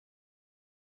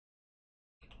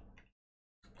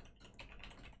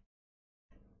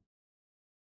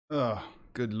Oh,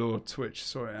 good lord, Twitch,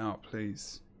 sort it out,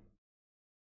 please.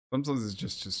 Sometimes it's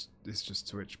just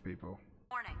Twitch, people.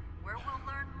 Morning, where we'll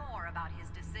learn more about his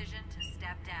decision to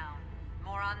step down.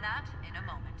 More on that in a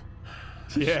moment.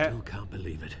 I still can't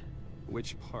believe it.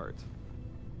 Which part?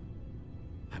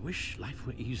 I wish life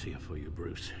were easier for you,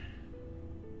 Bruce.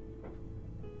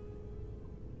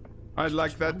 I'd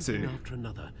like that too. After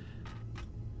another.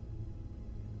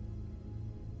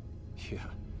 Yeah,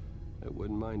 I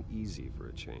wouldn't mind easy for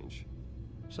a change.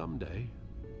 Someday.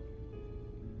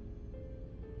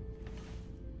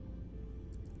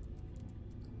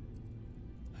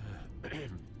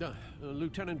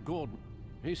 Lieutenant Gordon,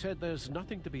 he said there's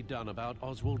nothing to be done about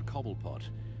Oswald Cobblepot.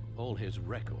 All his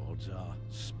records are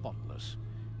spotless.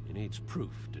 He needs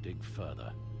proof to dig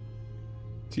further.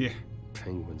 Yeah.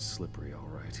 Penguin's slippery, all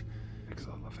right. Because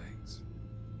I love eggs.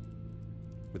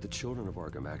 With the children of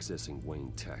Arkham accessing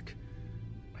Wayne Tech,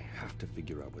 I have to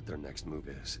figure out what their next move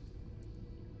is.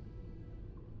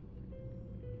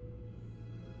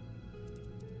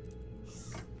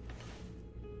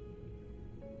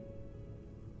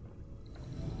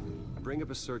 Bring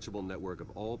up a searchable network of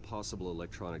all possible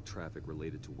electronic traffic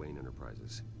related to Wayne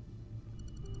Enterprises.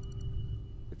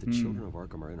 If the children of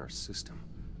Arkham are in our system,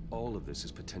 all of this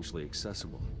is potentially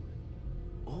accessible.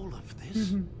 All of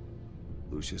this?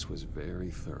 Lucius was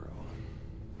very thorough.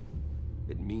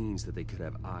 It means that they could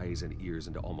have eyes and ears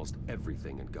into almost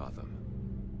everything in Gotham.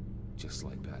 Just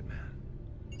like Batman.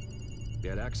 They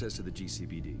had access to the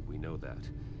GCPD, we know that.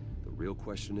 The real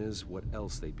question is what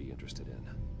else they'd be interested in.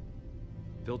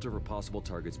 Filter for possible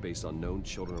targets based on known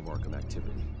Children of Arkham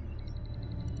activity.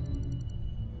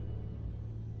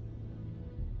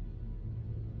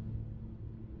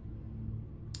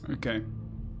 Okay.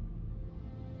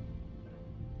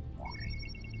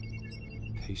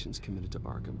 Patients committed to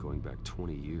Arkham going back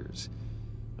 20 years.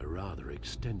 A rather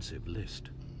extensive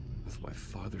list. With my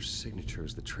father's signature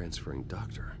as the transferring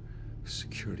doctor.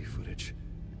 Security footage.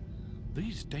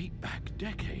 These date back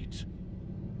decades.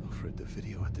 I've read the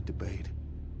video at the debate.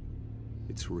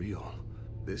 It's real.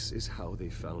 This is how they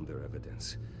found their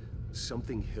evidence.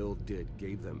 Something Hill did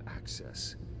gave them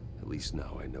access. At least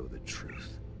now I know the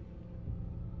truth.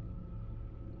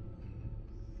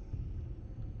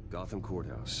 Gotham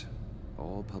Courthouse.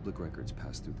 All public records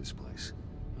pass through this place.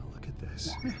 Now look at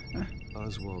this.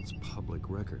 Oswald's public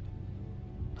record.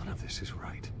 None of this is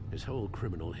right. His whole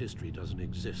criminal history doesn't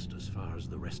exist as far as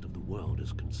the rest of the world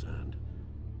is concerned.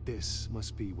 This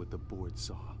must be what the board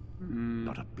saw.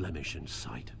 Not a blemish in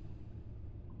sight.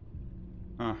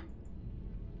 Ah.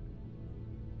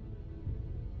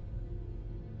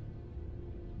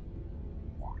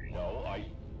 No,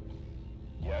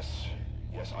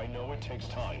 Yes, I know it takes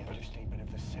time, but... Understatement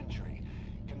of the century,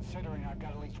 considering I've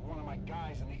got at least one of my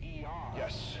guys in the ER.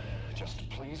 Yes, just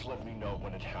please let me know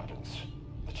when it happens.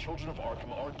 The children of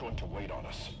Arkham aren't going to wait on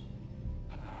us.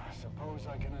 I suppose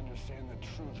I can understand the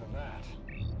truth of that.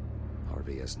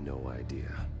 Harvey has no idea.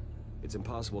 It's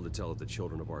impossible to tell if the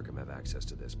children of Arkham have access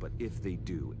to this, but if they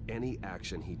do, any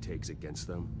action he takes against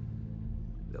them,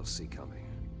 they'll see coming.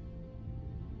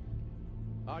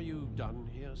 Are you done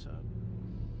here, sir?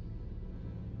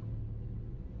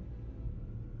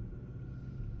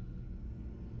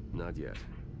 Not yet.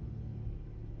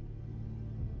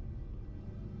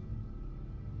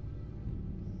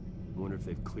 Wonder if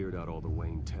they've cleared out all the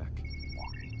Wayne tech.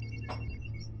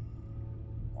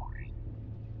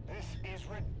 This is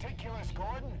ridiculous,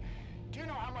 Gordon. Do you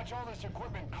know how much all this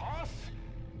equipment costs?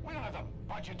 We don't have the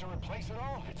budget to replace it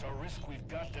all. It's a risk we've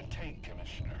got to take,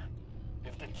 Commissioner.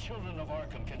 If the children of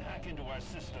Arkham can hack into our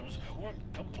systems, we're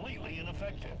completely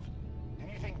ineffective. And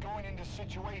you think going into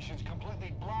situations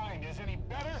completely blind is any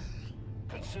better?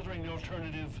 Considering the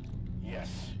alternative,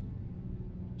 yes.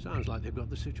 Sounds like they've got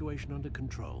the situation under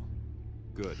control.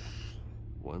 Good.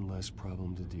 One less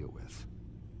problem to deal with.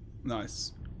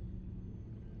 Nice.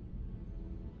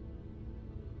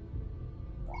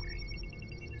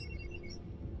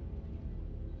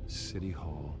 City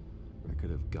Hall.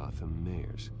 Record of Gotham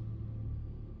mayors.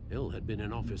 Hill had been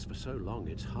in office for so long,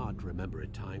 it's hard to remember a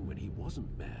time when he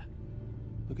wasn't mayor.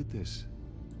 Look at this.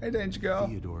 Hey, Danger Girl.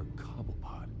 Theodore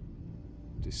Cobblepot.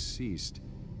 Deceased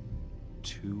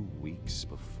 2 weeks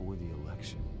before the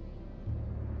election.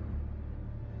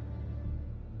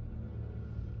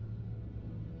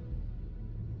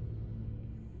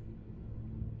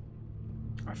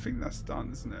 I think that's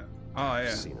done, isn't it? Oh, yeah.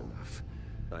 I've seen enough.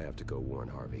 I have to go warn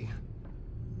Harvey.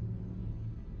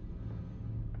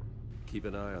 Keep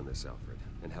an eye on this, Alfred,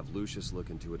 and have Lucius look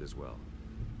into it as well.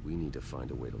 We need to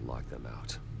find a way to lock them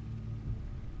out.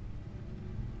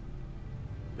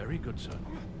 Very good, sir.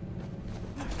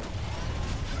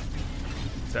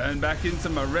 Turn back into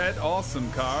my red awesome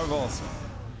car of awesome.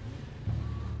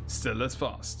 Still as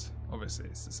fast. Obviously,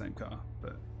 it's the same car,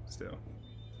 but still.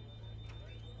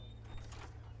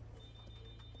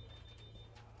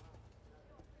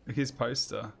 Look at his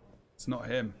poster. It's not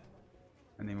him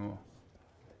anymore.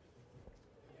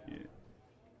 Yeah.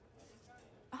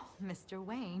 Oh, Mr.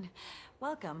 Wayne.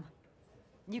 Welcome.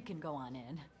 You can go on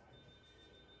in.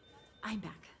 I'm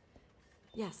back.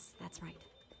 Yes, that's right.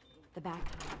 The back.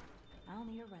 I'll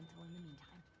need a rental in the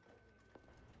meantime.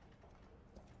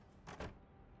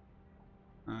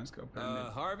 Oh, let's go.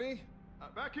 Bandit. Harvey?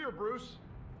 Back here, Bruce.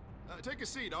 Take a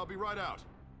seat. I'll be right out.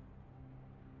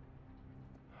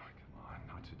 Oh, come on,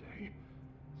 not today.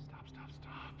 Stop.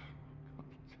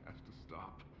 It has to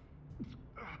stop.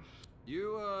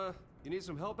 You need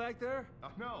some help back there?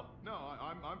 No,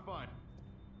 I'm fine.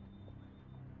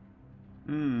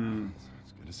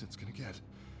 As good as it's gonna get.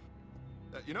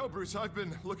 You know, Bruce, I've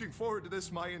been looking forward to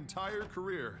this my entire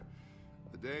career.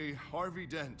 The day Harvey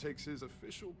Dent takes his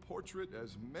official portrait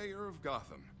as mayor of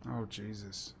Gotham. Oh,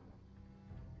 Jesus.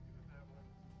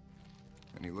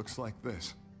 And he looks like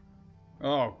this.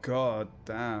 Oh, God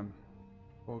damn.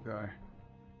 Poor guy.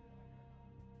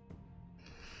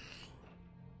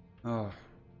 Oh.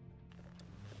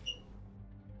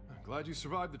 I'm glad you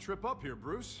survived the trip up here,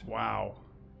 Bruce. Wow.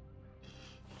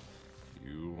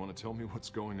 You want to tell me what's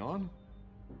going on?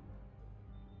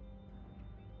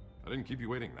 I didn't keep you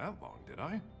waiting that long, did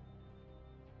I?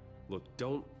 Look,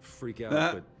 don't freak out,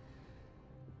 but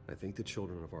I think the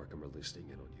children of Arkham are listening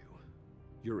in on you.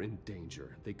 You're in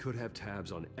danger. They could have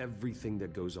tabs on everything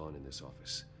that goes on in this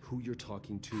office. Who you're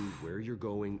talking to, where you're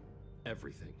going,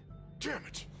 everything. Damn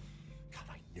it! God,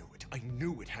 I knew it. I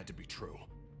knew it had to be true.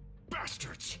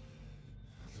 Bastards!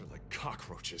 They're like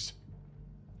cockroaches.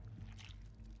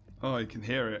 Oh, you can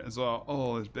hear it as well.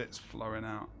 Oh, there's bits flowing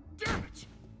out. Damn it!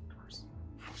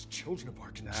 Those children of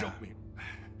Arkham jumped me.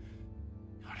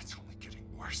 God, it's only getting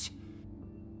worse.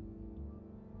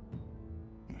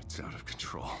 It's out of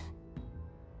control.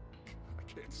 I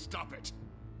can't stop it.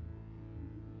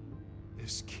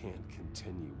 This can't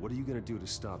continue. What are you gonna do to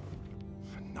stop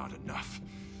it? Not enough.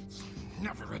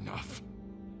 Never enough.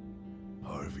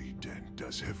 Harvey Dent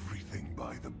does everything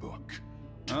by the book.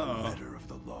 To the letter of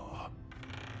the law.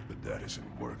 But that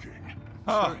isn't working.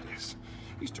 Sure it is.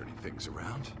 He's turning things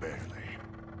around. Barely.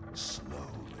 Slowly.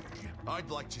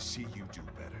 I'd like to see you do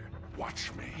better.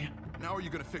 Watch me. Now are you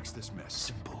gonna fix this mess?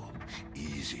 Simple.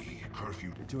 Easy.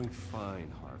 Curfew. You're doing fine,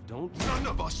 Harv. Don't... None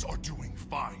of us are doing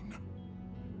fine.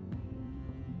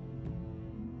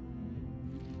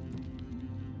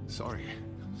 Sorry.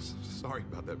 Sorry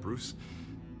about that, Bruce.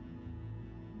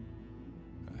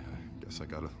 I guess I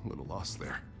got a little lost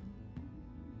there.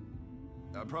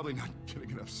 I'm probably not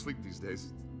getting enough sleep these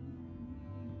days.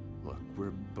 Look, we're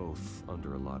both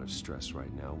under a lot of stress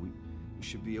right now. We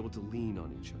should be able to lean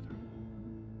on each other.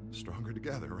 Stronger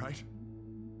together, right?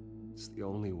 It's the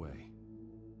only way.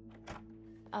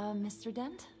 Mr.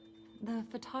 Dent? The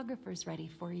photographer's ready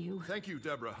for you. Thank you,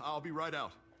 Deborah. I'll be right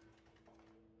out.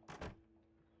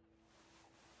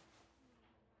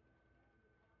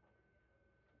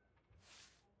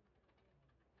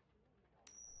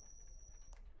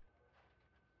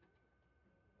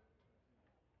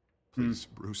 Please,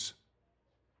 Bruce.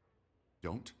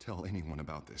 Don't tell anyone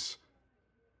about this.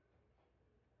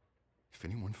 If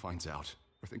anyone finds out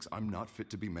or thinks I'm not fit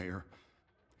to be mayor,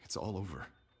 it's all over.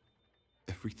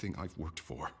 Everything I've worked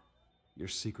for. Your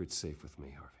secret's safe with me,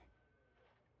 Harvey.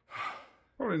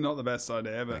 Probably not the best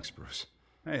idea ever. Thanks, Bruce.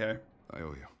 Hey ho. I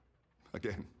owe you.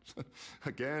 Again.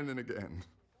 Again and again.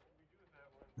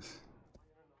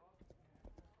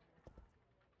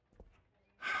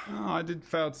 Oh, I did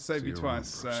fail to save See you you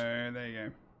twice, around, so Bruce. there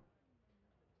you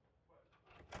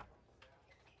go.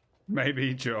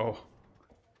 Maybe Joel.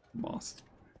 Moss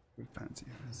with fancy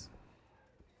eyes.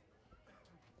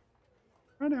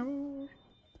 I know.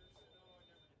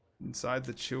 Inside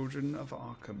the Children of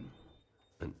Arkham.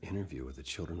 An interview with the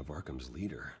Children of Arkham's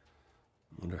leader.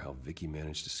 I wonder how Vicky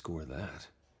managed to score that.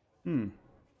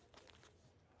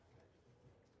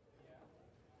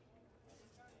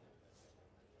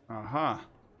 Aha.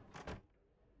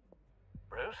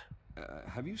 Bruce?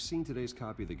 Have you seen today's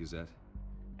copy of the Gazette?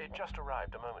 It just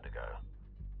arrived a moment ago.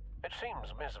 It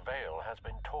seems Miss Vale has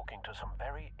been talking to some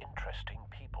very interesting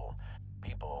people.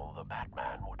 People the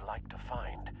Batman would like to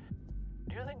find.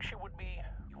 Do you think she would be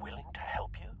willing to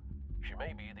help you? She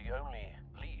may be the only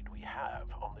lead we have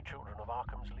on the Children of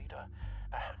Arkham's leader.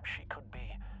 Perhaps she could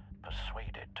be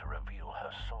persuaded to reveal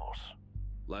her source.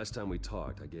 Last time we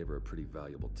talked, I gave her a pretty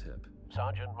valuable tip.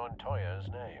 Sergeant Montoya's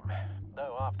name.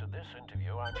 Though after this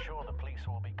interview, I'm sure the police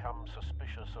will become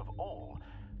suspicious of all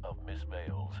of Miss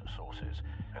Vale's sources,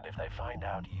 and if they find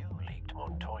out you leaked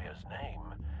Montoya's name...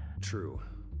 True.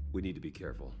 We need to be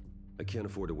careful. I can't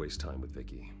afford to waste time with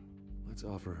Vicky. Let's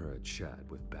offer her a chat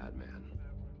with Batman.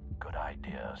 Good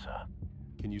idea, sir.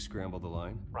 Can you scramble the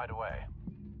line? Right away.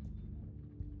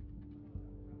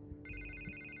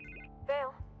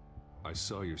 Vale. I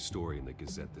saw your story in the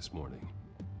Gazette this morning.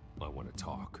 I want to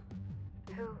talk.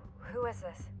 Who is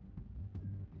this?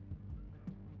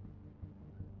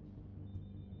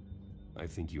 I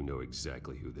think you know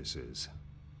exactly who this is.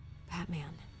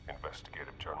 Batman.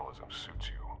 Investigative journalism suits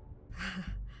you.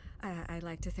 I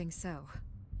like to think so.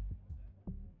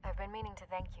 I've been meaning to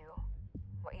thank you.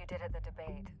 What you did at the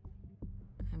debate.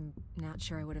 I'm not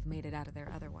sure I would have made it out of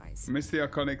there otherwise. Missed the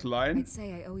iconic line. I'd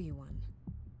say I owe you one.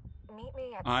 Meet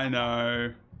me at I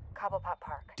know. Cobblepot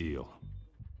Park. Deal.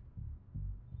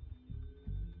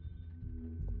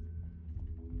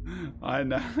 I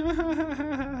know.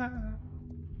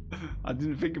 I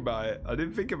didn't think about it.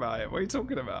 What are you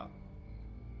talking about?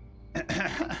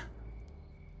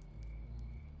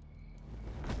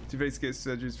 Two-Face gets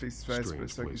surgery, fix his face, but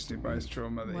so confused by his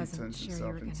trauma that he turns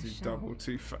himself into double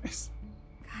Two-Face.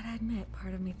 Gotta admit,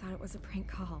 part of me thought it was a prank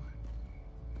call.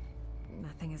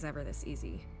 Nothing is ever this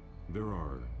easy. There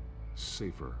are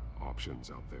safer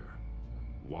options out there.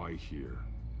 Why here?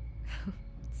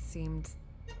 Seemed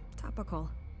topical.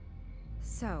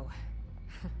 So,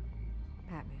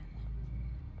 Batman.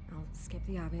 I'll skip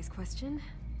the obvious question.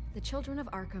 The children of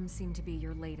Arkham seem to be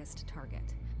your latest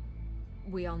target.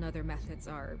 We all know their methods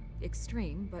are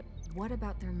extreme, but what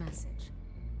about their message?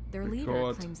 Their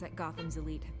leader claims that Gotham's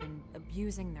elite have been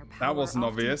abusing their power that wasn't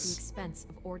often obvious. at the expense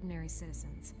of ordinary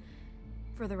citizens.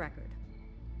 For the record,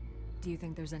 do you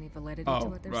think there's any validity to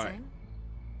what they're saying?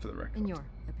 For the record. In your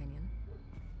opinion?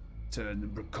 Turn the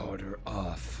recorder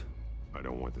off. I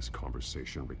don't want this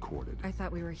conversation recorded. I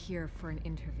thought we were here for an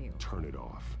interview. Turn it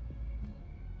off.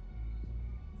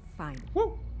 Fine.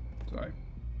 Woo! Sorry.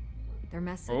 Their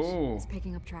message is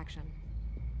picking up traction,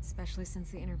 especially since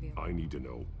the interview. I need to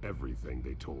know everything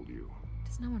they told you.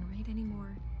 Does no one read anymore?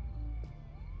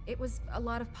 It was a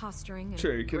lot of posturing and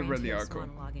Sure, you could have read the grandiose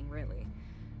article. monologuing, really.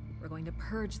 We're going to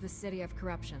purge the city of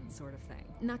corruption, sort of thing.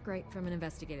 Not great from an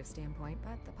investigative standpoint,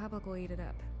 but the public will eat it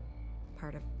up.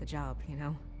 Part of the job, you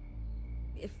know?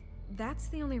 If that's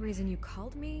the only reason you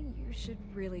called me, you should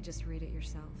really just read it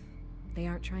yourself. They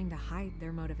aren't trying to hide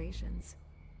their motivations.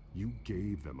 You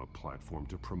gave them a platform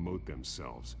to promote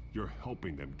themselves. You're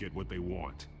helping them get what they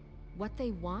want. What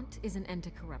they want is an end to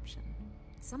corruption.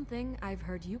 Something I've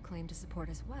heard you claim to support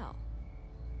as well.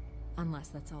 Unless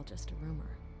that's all just a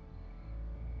rumor.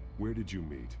 Where did you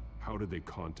meet? How did they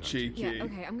contact you? Cheeky. Yeah,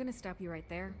 okay, I'm gonna stop you right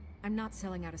there. I'm not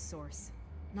selling out a source.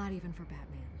 Not even for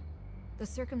Batman. The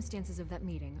circumstances of that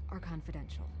meeting are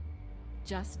confidential.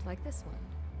 Just like this one.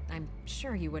 I'm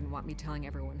sure you wouldn't want me telling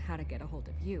everyone how to get a hold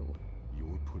of you.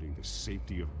 You're putting the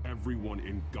safety of everyone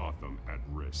in Gotham at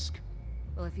risk.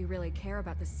 Well, if you really care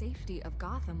about the safety of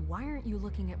Gotham, why aren't you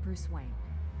looking at Bruce Wayne?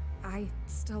 I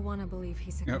still want to believe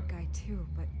he's a good guy too,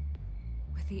 but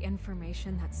with the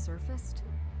information that surfaced,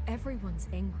 everyone's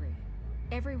angry.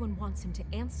 Everyone wants him to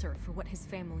answer for what his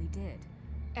family did.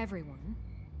 Everyone,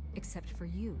 except for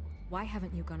you. Why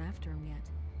haven't you gone after him yet?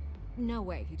 No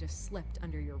way he just slipped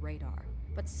under your radar.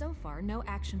 But so far, no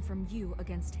action from you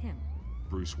against him.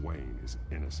 Bruce Wayne is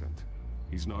innocent.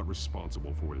 He's not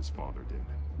responsible for what his father did.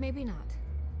 Maybe not,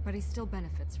 but he still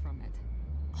benefits from it.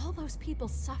 All those people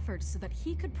suffered so that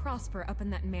he could prosper up in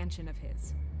that mansion of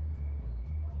his.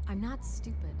 I'm not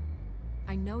stupid.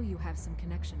 I know you have some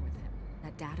connection with him.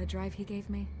 That data drive he gave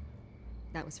me,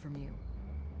 that was from you.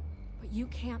 But you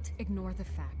can't ignore the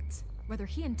facts. Whether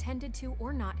he intended to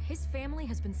or not, his family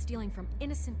has been stealing from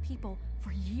innocent people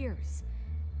for years.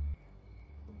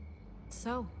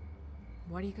 So,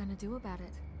 what are you gonna do about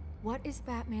it? What is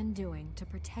Batman doing to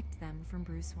protect them from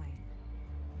Bruce Wayne?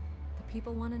 The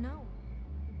people want to know.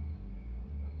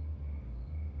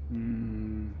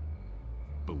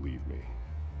 Believe me,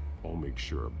 I'll make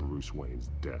sure Bruce Wayne's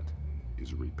debt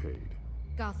is repaid.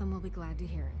 Gotham will be glad to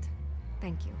hear it.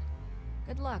 Thank you.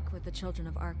 Good luck with the children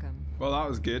of Arkham. Well, that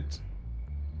was good.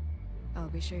 I'll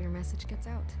be sure your message gets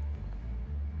out.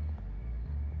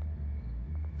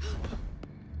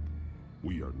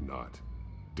 We are not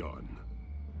done.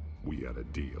 We had a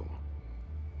deal.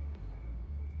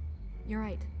 You're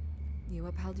right. You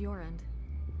upheld your end.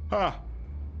 Ah.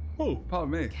 Oh,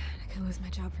 pardon me. God, I could lose my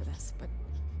job for this, but...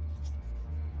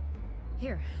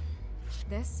 Here.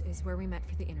 This is where we met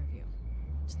for the interview.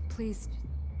 Just please,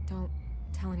 don't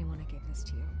tell anyone I gave this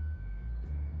to you.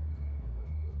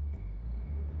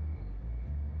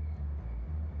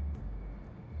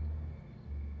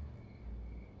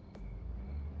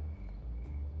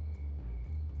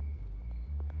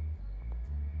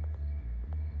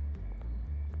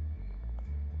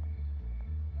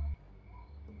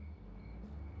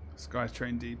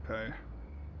 SkyTrain Depot.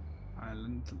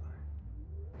 Island.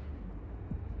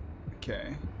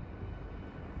 Okay.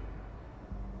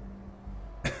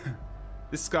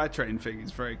 This SkyTrain thing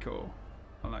is very cool.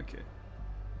 I like it.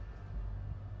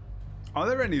 Are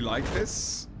there any like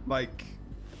this? Like,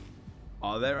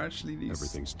 are there actually these?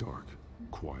 Everything's dark,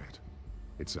 quiet.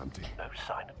 It's empty. No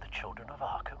sign of the children of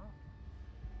Arkham?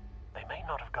 They may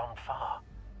not have gone far.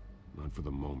 Not for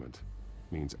the moment.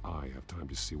 Means I have time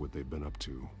to see what they've been up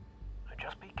to.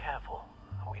 Just be careful.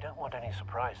 We don't want any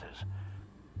surprises.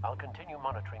 I'll continue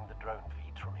monitoring the drone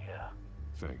feeds from here.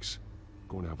 Thanks.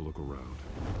 Go and have a look around.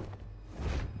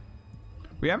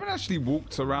 We haven't actually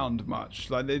walked around much.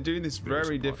 Like, they're doing this There's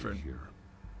very a body different. Here.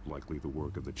 Likely the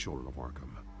work of the children of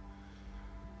Arkham.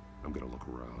 I'm gonna look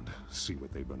around, see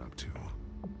what they've been up to.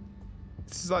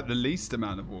 This is like the least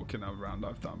amount of walking around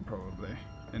I've done probably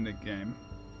in the game,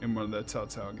 in one of the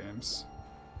Telltale games.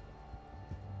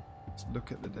 Let's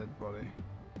look at the dead body.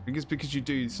 I think it's because you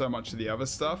do so much of the other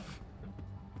stuff,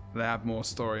 they have more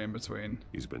story in between.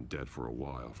 He's been dead for a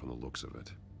while from the looks of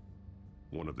it.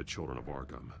 One of the children of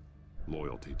Arkham.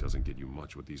 Loyalty doesn't get you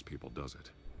much with these people, does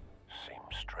it?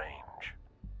 Seems strange.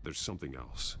 There's something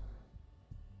else.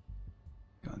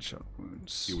 Gunshot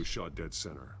wounds. He was shot dead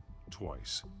center.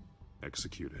 Twice.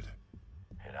 Executed.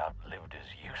 It outlived his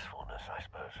usefulness, I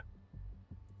suppose.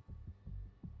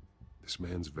 This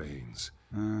man's veins.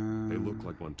 They look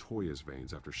like Montoya's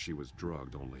veins after she was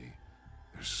drugged, only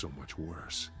they're so much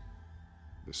worse.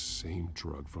 The same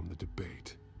drug from the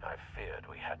debate. I feared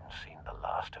we hadn't seen the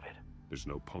last of it. There's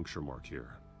no puncture mark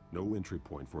here. No entry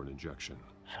point for an injection.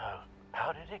 So,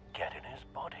 how did it get in his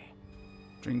body?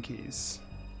 Drinkies.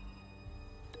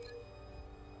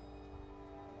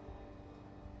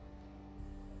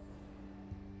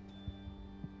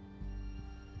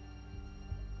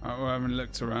 Oh, well, I haven't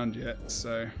looked around yet,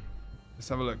 so let's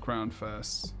have a look around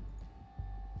first.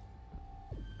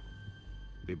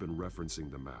 They've been referencing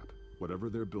the map. Whatever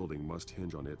they're building must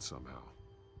hinge on it somehow.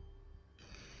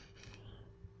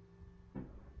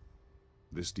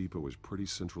 This depot is pretty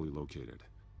centrally located.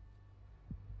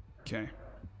 Okay.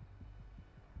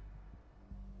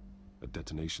 A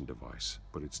detonation device,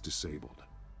 but it's disabled.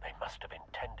 They must have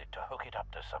intended to hook it up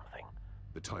to something.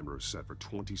 The timer is set for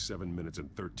 27 minutes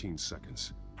and 13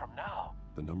 seconds. From now?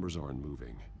 The numbers aren't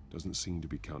moving. Doesn't seem to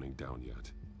be counting down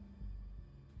yet.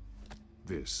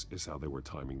 This is how they were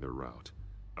timing their route.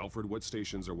 Alfred, what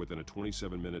stations are within a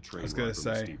 27-minute train ride from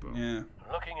this depot? Yeah.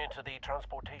 Looking into the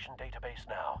transportation database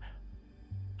now.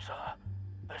 Sir,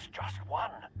 there's just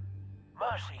one.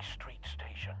 Mercy Street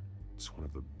Station. It's one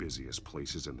of the busiest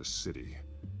places in the city.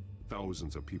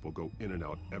 Thousands of people go in and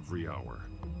out every hour.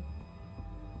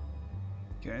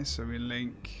 Okay, so we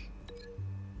link.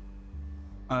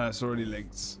 It's already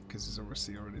linked because it's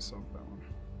obviously already solved that one.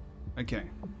 Okay.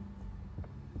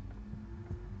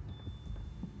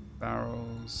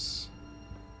 Barrels.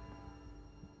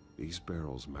 These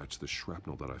barrels match the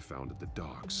shrapnel that I found at the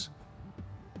docks.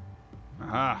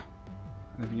 Aha.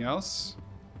 Anything else?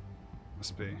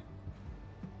 Must be.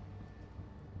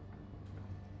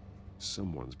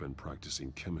 Someone's been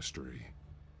practicing chemistry.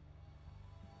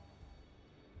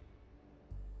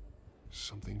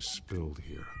 Something spilled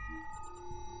here.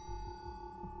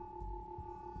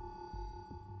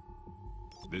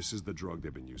 This is the drug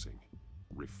they've been using.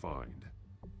 Refined.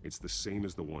 It's the same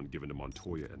as the one given to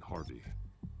Montoya and Harvey.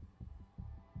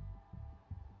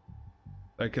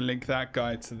 I can link that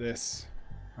guy to this.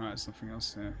 Alright, there's nothing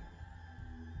else here.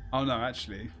 Oh no,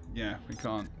 actually, yeah, we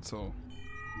can't at all.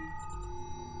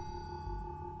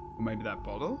 Or maybe that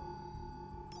bottle?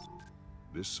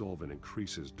 This solvent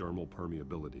increases dermal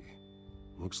permeability.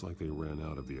 Looks like they ran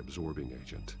out of the absorbing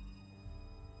agent.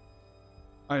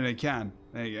 Oh, they can.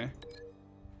 There you go.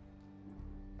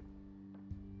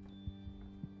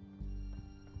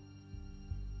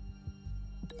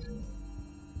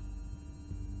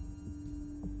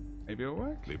 Maybe it'll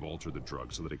work? They've altered the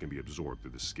drug so that it can be absorbed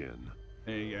through the skin.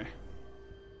 There you go.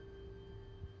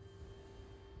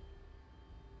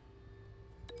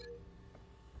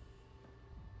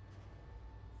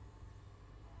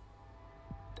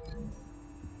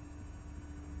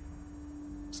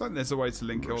 Looks like there's a way to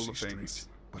link all the Mercy things.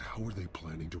 Street. But how are they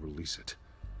planning to release it?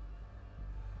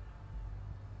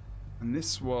 And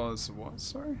this was what?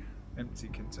 Sorry? Empty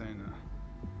container.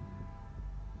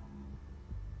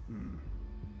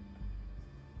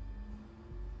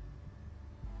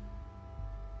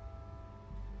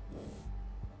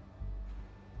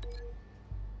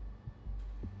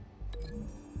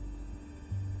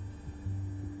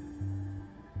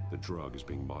 The drug is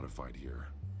being modified here.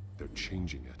 They're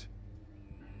changing it.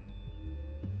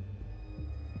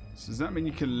 So does that mean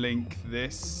you can link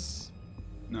this?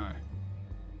 No.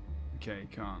 Okay, you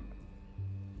can't.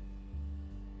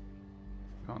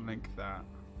 Can't link that.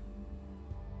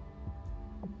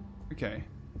 Okay,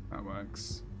 that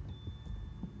works.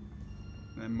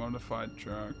 And then modified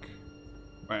drug.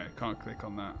 Wait, I can't click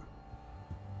on that.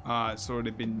 Ah, it's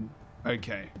already been...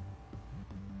 Okay.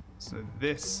 So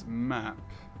this map...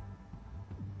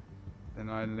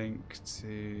 Then I link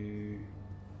to...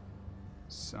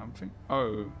 something?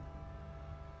 Oh.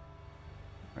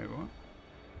 Wait, what?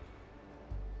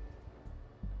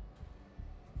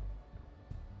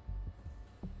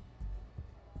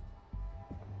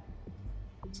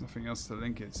 There's nothing else to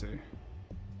link it to.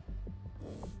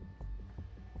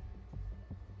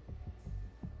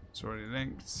 It's already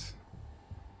linked.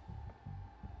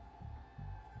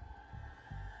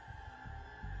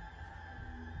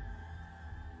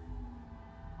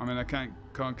 I mean, I can't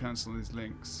cancel these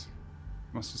links.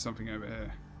 Must be something over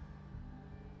here.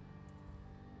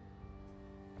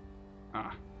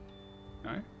 Ah.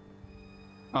 No?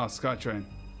 Ah, Skytrain.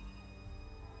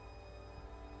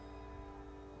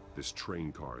 This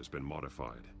train car has been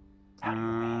modified.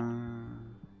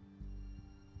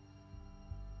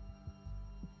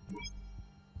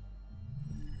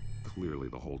 Clearly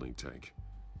the holding tank.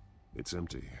 It's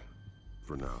empty.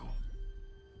 For now.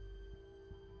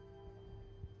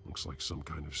 Looks like some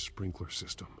kind of sprinkler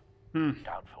system.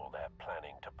 Doubtful they're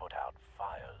planning to put out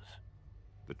fires.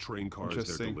 The train car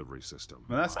is their delivery system.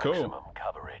 Well, that's cool. Maximum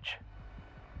coverage.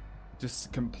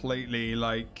 Just completely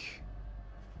like...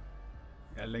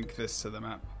 Yeah, link this to the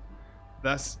map.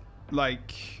 That's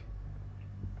like...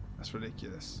 That's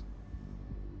ridiculous.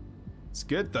 It's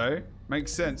good though.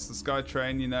 Makes sense. The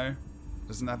Skytrain, you know,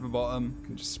 doesn't have a bottom.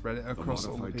 Can just spread it across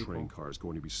all the people. The modified train car is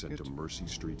going to be sent to Mercy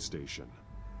Street Station.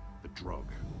 The drug.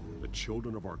 The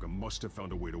children of Arkham must have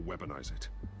found a way to weaponize it.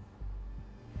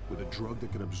 With a drug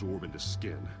that can absorb into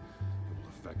skin, it will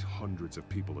affect hundreds of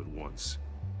people at once.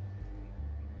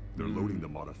 They're loading the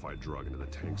modified drug into the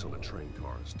tanks on the train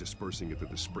cars, dispersing it through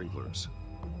the sprinklers.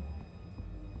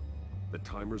 The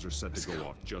timers are set to go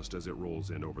off just as it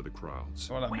rolls in over the crowds.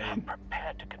 What I We mean. aren't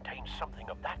prepared to contain something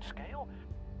of that scale.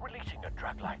 Releasing a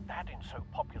drug like that in so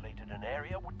populated an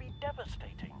area would be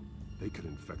devastating. They could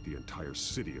infect the entire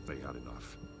city if they had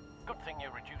enough. Good thing you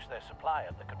reduced their supply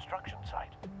at the construction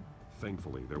site.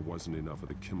 Thankfully, there wasn't enough of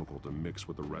the chemical to mix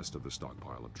with the rest of the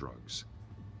stockpile of drugs.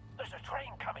 There's a train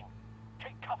coming.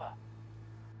 Take cover.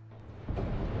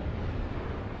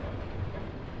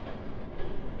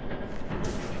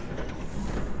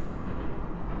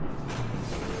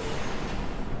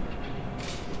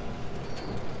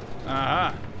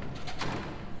 Aha.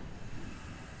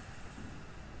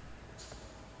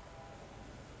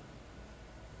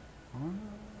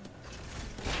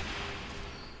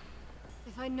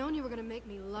 If I'd known you were gonna make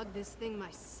me lug this thing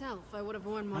myself, I would have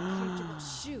worn more comfortable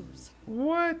shoes.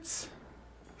 What?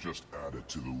 Just add it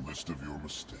to the list of your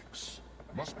mistakes.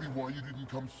 Must be why you didn't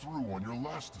come through on your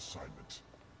last assignment.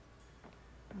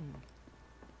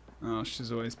 Oh,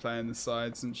 she's always playing the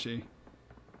sides, isn't she?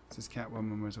 This is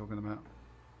Catwoman we're talking about.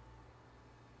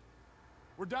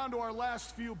 We're down to our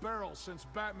last few barrels since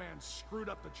Batman screwed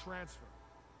up the transfer.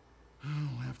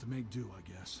 We'll have to make do, I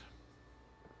guess.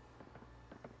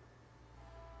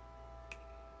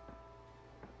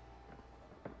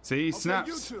 See, he Okay, snaps.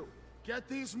 you two, get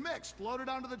these mixed, loaded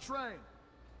onto the train.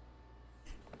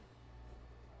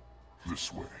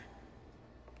 This way.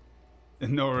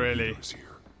 Not really. Is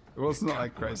here. It was not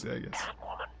like crazy, I guess.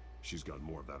 Catwoman. She's got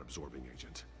more of that absorbing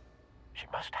agent. She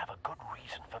must have a good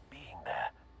reason for being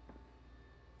there.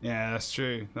 Yeah, that's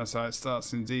true. That's how it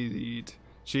starts indeed.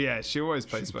 She always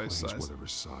plays both sides. Whatever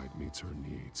side meets her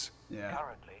needs. Yeah.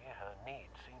 Currently, her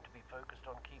needs seem to be focused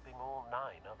on keeping all 9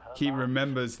 of her He lives.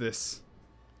 remembers this.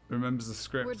 Remembers the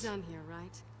script. We're done here,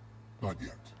 right? Not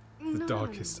yet. The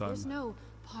darkest time. There's no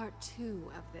part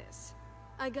 2 of this.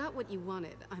 I got what you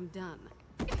wanted. I'm done.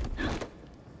 You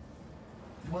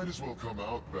might as well come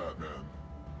out, Batman.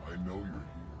 I know you're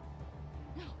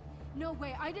here. No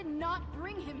way. I did not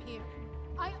bring him here.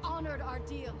 I honored our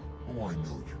deal. Oh, I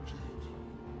know you did.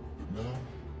 But now,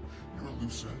 you're a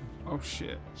loose end. Oh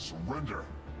shit. Surrender.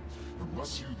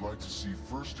 Unless you'd like to see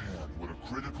firsthand what a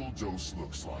critical dose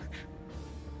looks like.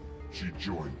 She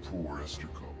joined poor Esther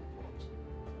Cobblepot.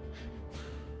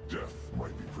 Death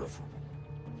might be preferable.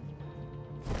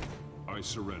 I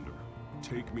surrender.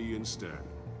 Take me instead,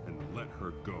 and let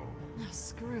her go. Oh,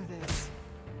 screw this.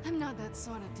 I'm not that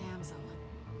sort of damsel.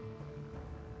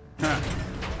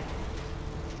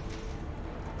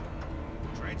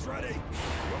 Train's ready.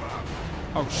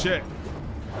 Oh shit.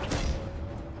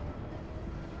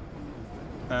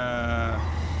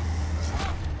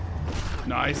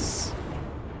 Nice.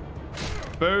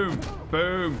 Boom.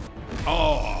 Boom.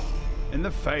 Oh, in the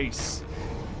face.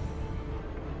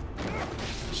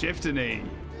 Shift and E.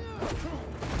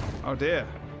 Oh dear.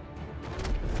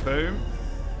 Boom.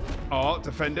 Oh,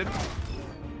 defended.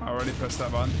 I already pressed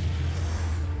that button.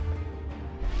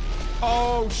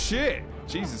 Oh shit.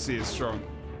 Jesus, he is strong.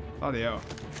 Bloody hell.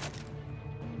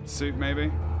 Suit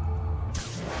maybe.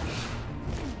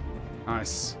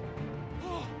 Nice.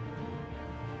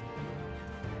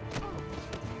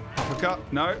 Uppercut.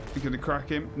 No, you're gonna crack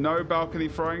him. No balcony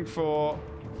throwing for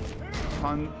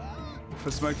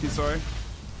Smokey, sorry.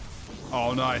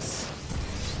 Oh, nice.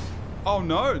 Oh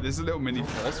no, there's a little mini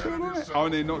force field on it. Oh,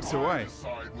 and it knocks it away.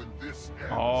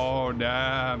 Oh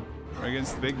damn. We're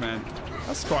against the big man.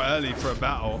 That's quite early for a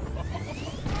battle.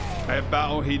 A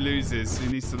battle he loses.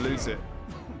 He needs to lose it.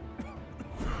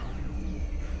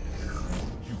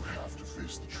 You have to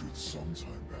face the truth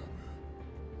sometime,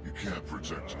 Batman. You can't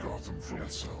protect Gotham from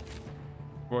itself.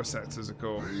 Voice actors are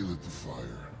cool. They lit the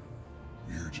fire.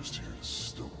 We're just here to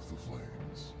stoke the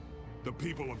flames. The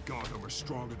people of Gotham are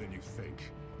stronger than you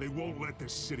think. They won't let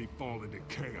this city fall into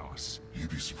chaos. You'd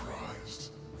be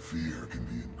surprised. Fear can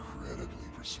be incredibly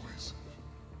persuasive.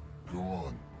 Go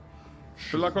on. I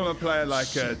feel like I'm gonna play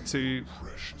like a two.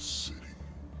 Precious city.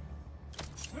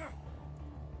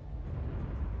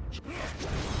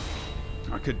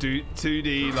 I could do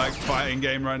 2D like fighting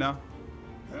game right now.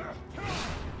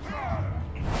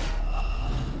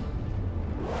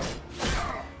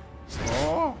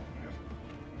 Oh!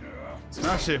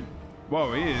 Smash him!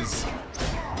 Whoa, he is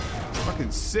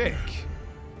fucking sick.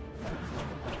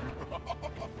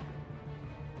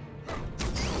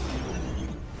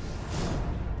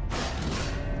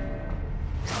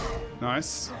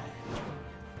 Nice.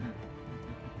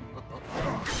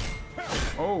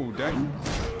 Oh, dang.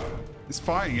 This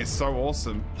fighting is so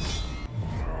awesome.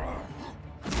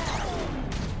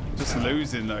 Just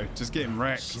losing though, just getting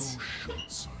wrecked.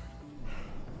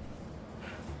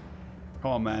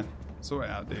 Come on, man. Sort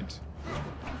it out, dude.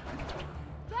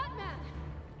 Batman!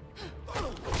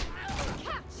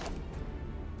 Catch!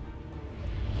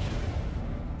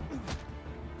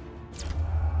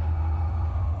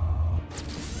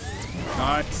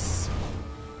 Nice.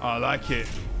 I like it.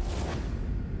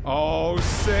 Oh,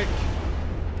 sick.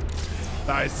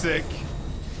 That is sick.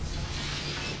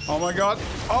 Oh my god.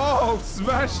 Oh,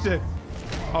 smashed it.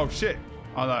 Oh shit.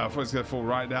 Oh no, I thought it was going to fall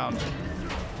right down.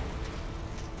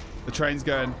 The train's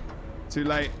going. Too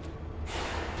late.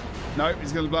 Nope,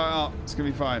 he's going to blow it up. It's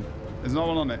going to be fine. There's no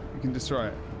one on it. You can destroy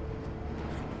it.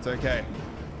 It's okay.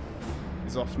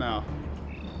 He's off now.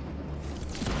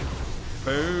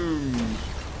 Boom.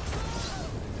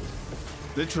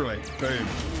 Literally. Boom.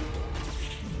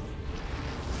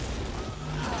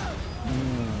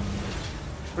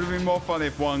 Would have been more fun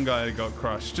if one guy had got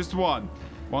crushed. Just one.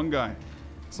 One guy.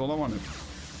 That's all I wanted.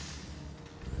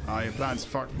 Ah, your plan's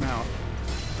fucked now.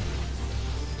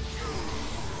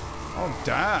 Oh,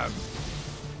 damn.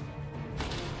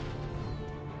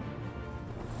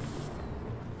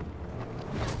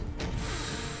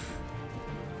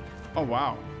 Oh,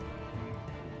 wow.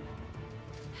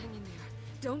 Hang in there.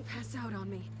 Don't pass out on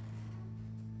me.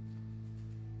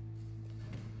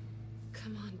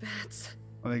 Come on, Bats.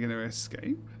 Are they going to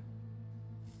escape?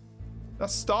 That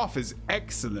staff is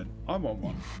excellent. I want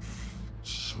one.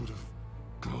 Should have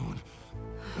gone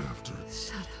after.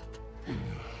 Shut up.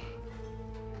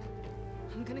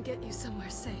 I'm gonna get you somewhere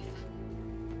safe.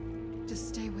 Just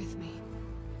stay with me.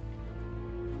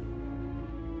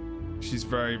 She's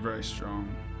very, very strong.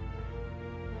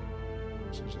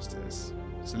 She just is.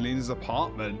 Selena's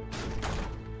apartment.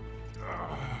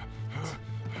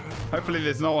 Hopefully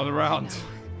there's no one around.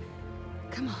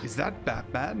 No. Come on. Is that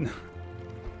Batman?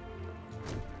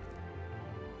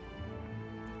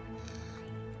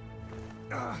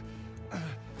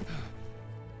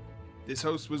 This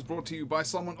host was brought to you by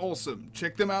someone awesome.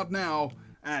 Check them out now.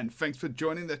 And thanks for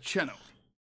joining the channel.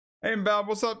 Hey, Inbound,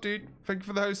 what's up, dude? Thank you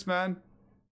for the host, man.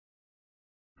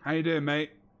 How you doing,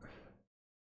 mate?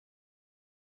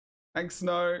 Thanks,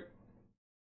 Snow.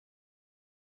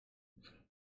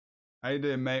 How you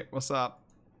doing, mate? What's up?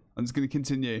 I'm just going to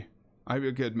continue. I hope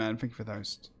you're good, man. Thank you for the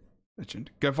host.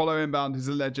 Legend. Go follow Inbound. He's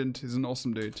a legend. He's an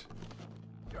awesome dude.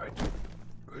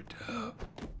 Good.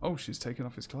 Oh, she's taking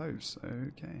off his clothes.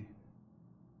 Okay.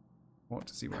 What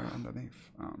does he wear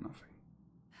underneath? Oh, nothing.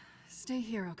 Stay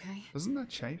here, okay? Doesn't that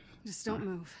chafe? Just don't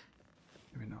move.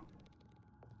 Maybe not.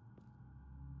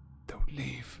 Don't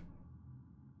leave.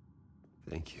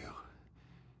 Thank you,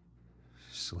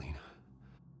 Selena.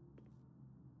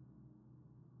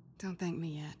 Don't thank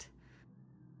me yet.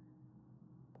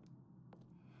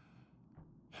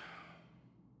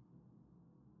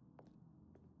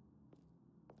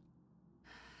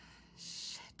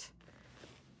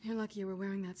 You're lucky you were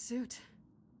wearing that suit.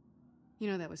 You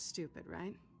know that was stupid,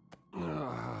 right?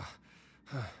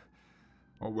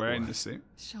 Or wearing the suit.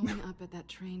 Showing up at that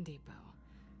train depot.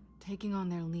 Taking on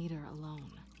their leader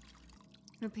alone.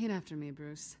 Repeat after me,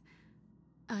 Bruce.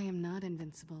 I am not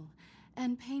invincible,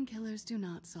 and painkillers do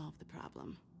not solve the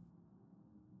problem.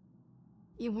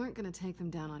 You weren't gonna take them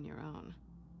down on your own.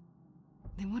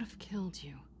 They would have killed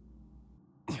you.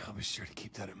 I'll be sure to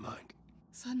keep that in mind.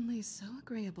 Suddenly so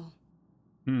agreeable.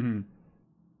 Mm-hmm.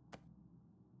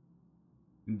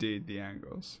 Indeed, the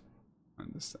angles. I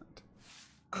understand.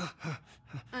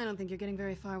 I don't think you're getting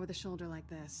very far with a shoulder like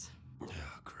this. Oh,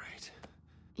 great.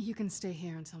 You can stay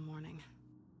here until morning.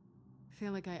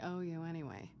 Feel like I owe you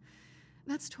anyway.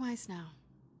 That's twice now.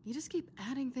 You just keep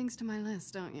adding things to my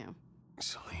list, don't you?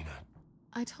 Selina.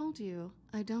 I told you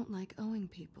I don't like owing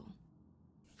people.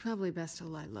 Probably best to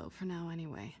lie low for now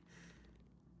anyway.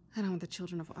 I don't want the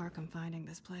children of Arkham finding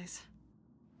this place.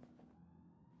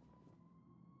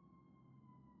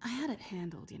 I had it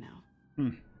handled, you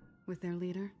know. With their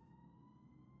leader.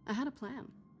 I had a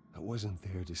plan. I wasn't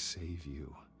there to save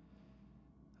you.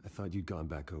 I thought you'd gone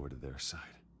back over to their side.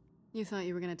 You thought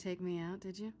you were gonna take me out,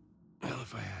 did you? Well,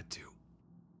 if I had to.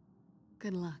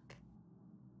 Good luck.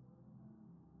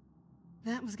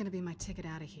 That was gonna be my ticket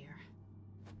out of here.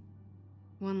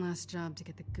 One last job to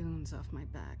get the goons off my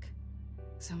back.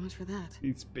 So much for that.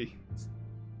 Needs beans.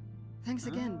 Thanks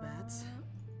again, Bats.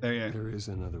 There you go. There is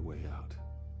another way out.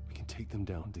 We can take them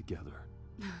down together.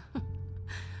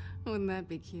 Wouldn't that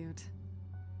be cute?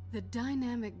 The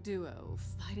dynamic duo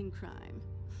fighting crime.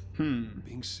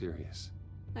 Being serious.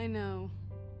 I know.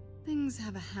 Things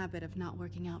have a habit of not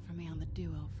working out for me on the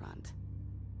duo front.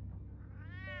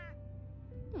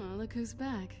 Oh, look who's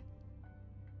back.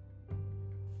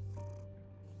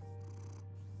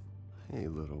 Hey,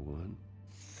 little one.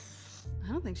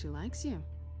 I don't think she likes you.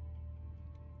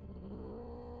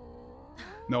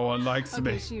 No one likes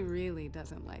Okay, me. she really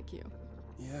doesn't like you.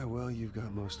 Yeah, well, you've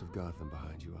got most of Gotham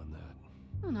behind you on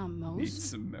that. Well, not most. Need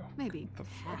some milk. Maybe What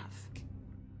the half.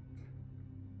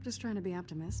 Just trying to be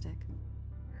optimistic.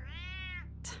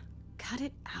 Cut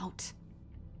it out.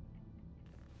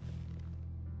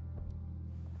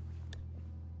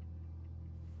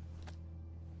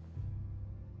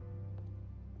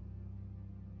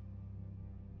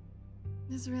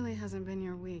 This really hasn't been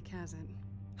your week, has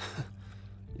it?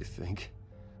 You think?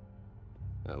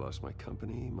 I lost my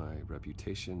company, my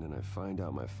reputation, and I find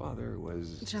out my father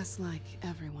was... Just like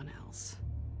everyone else.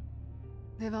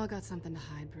 They've all got something to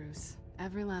hide, Bruce.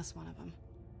 Every last one of them.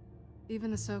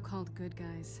 Even the so-called good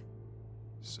guys.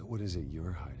 So what is it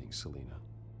you're hiding, Selina?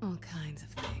 All kinds of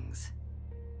things.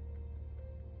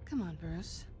 Come on,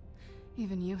 Bruce.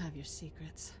 Even you have your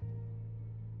secrets.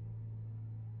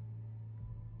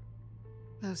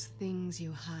 Those things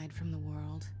you hide from the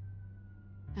world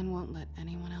and won't let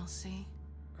anyone else see.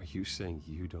 Are you saying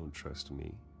you don't trust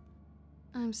me?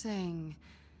 I'm saying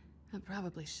I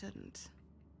probably shouldn't.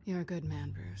 You're a good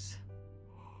man, Bruce.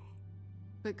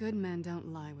 But good men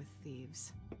don't lie with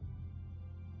thieves.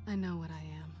 I know what I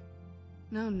am.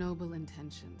 No noble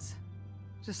intentions.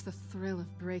 Just the thrill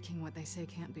of breaking what they say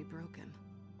can't be broken.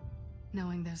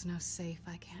 Knowing there's no safe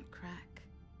I can't crack.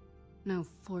 No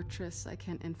fortress I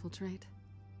can't infiltrate.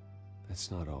 That's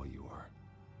not all you are.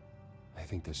 I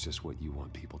think that's just what you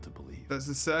want people to believe. There's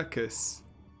a circus.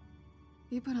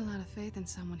 You put a lot of faith in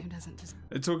someone who doesn't just...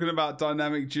 They're talking about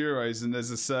dynamic duos and there's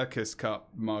a circus cup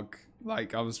mug.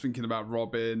 Like, I was thinking about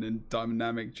Robin and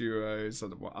dynamic duos.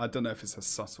 I don't know if it's a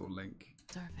subtle link.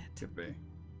 Deserve it. Could be.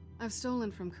 I've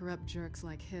stolen from corrupt jerks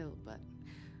like Hill, but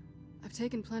I've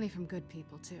taken plenty from good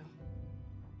people, too.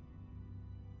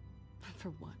 For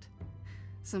what?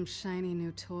 Some shiny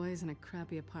new toys and a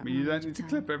crappy I apartment. mean, you on don't Edge need to of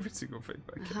clip town. every single thing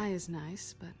back. The high is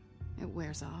nice, but it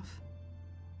wears off.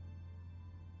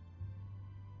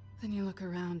 Then you look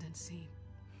around and see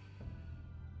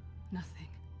nothing.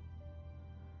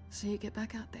 So you get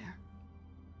back out there.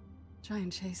 Try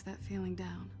and chase that feeling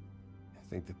down. I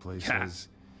think the place has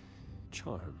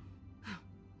charm.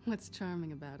 What's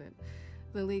charming about it?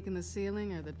 The leak in the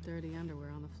ceiling or the dirty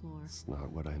underwear on the floor? It's not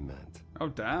what I meant. Oh,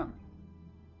 damn.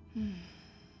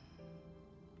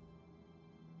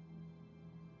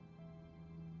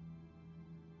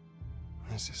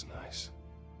 This is nice.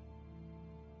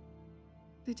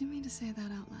 Did you mean to say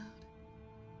that out loud?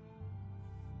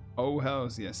 Oh,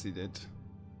 hells, yes, he did.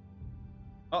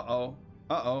 Uh-oh.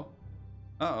 Uh-oh.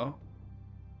 Uh-oh.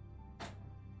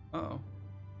 Uh-oh.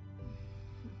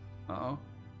 Uh-oh.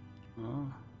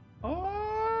 Oh.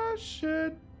 Oh,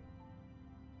 shit.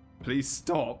 Please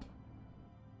stop.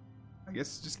 I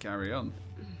guess just carry on.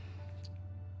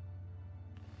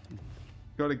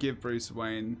 Got to give Bruce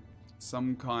Wayne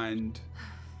some kind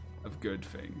of good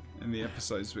thing in the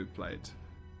episodes we've played.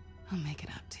 I'll make it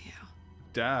up to you.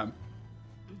 Damn.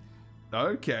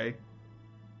 Okay.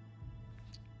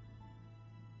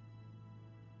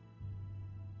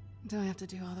 Do I have to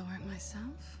do all the work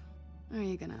myself? Or are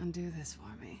you gonna undo this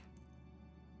for me?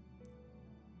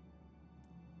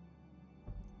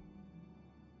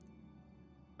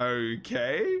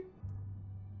 Okay.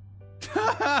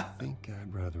 I think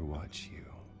I'd rather watch you.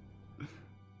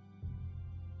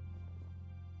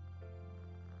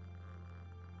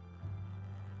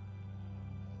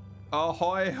 Oh,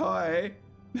 hi.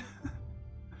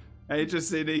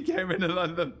 He came into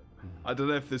London. I don't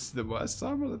know if this is the worst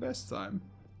time or the best time.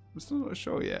 I'm still not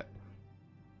sure yet.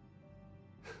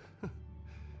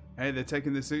 Hey, they're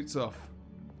taking the suits off.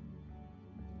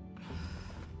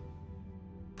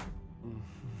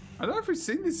 I don't know if we've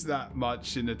seen this that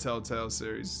much in the Telltale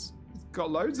series. It's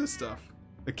got loads of stuff.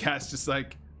 The cat's just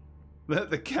like, let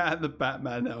the cat and the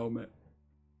Batman helmet.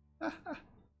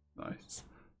 Nice.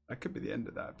 That could be the end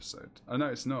of that episode. Oh no,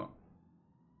 it's not.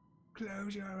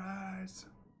 Close your eyes.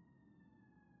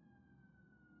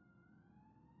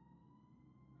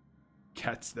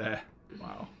 Cat's there.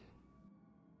 Wow.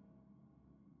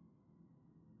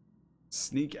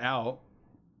 Sneak out.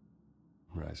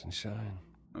 Rise and shine.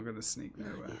 I'm gonna sneak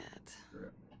nowhere. Not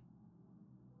yet.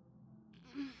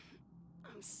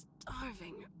 I'm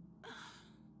starving.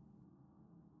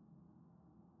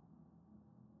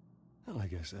 Well, I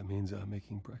guess that means I'm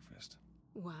making breakfast.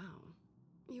 Wow.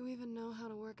 You even know how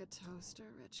to work a toaster,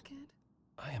 rich kid?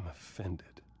 I am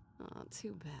offended. Oh,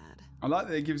 too bad. I like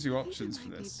that it gives you options for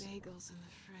this. There might be bagels in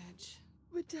the fridge.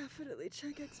 But definitely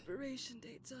check expiration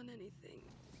dates on anything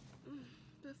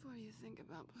before you think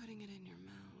about putting it in your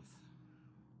mouth.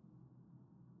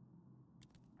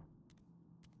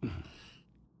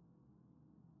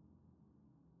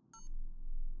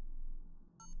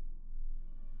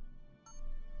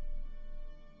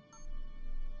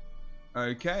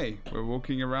 Okay, we're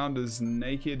walking around as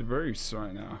naked Bruce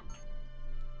right now.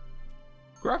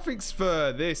 Graphics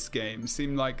for this game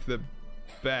seem like the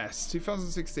best.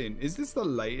 2016. Is this the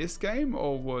latest game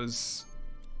or was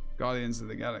Guardians of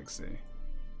the Galaxy?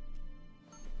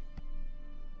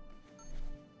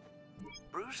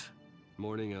 Bruce?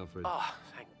 Morning, Alfred. Oh,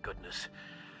 thank goodness.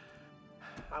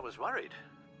 I was worried.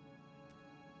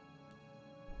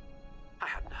 I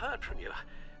hadn't heard from you.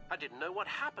 I didn't know what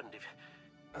happened.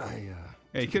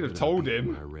 Yeah, you could have told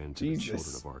him. I ran to the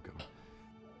children of Arkham.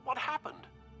 What happened?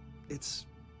 It's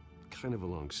kind of a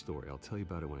long story. I'll tell you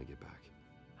about it when I get back.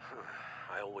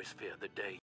 I always fear the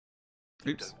day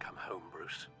you don't come home,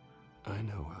 Bruce. I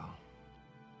know, Al.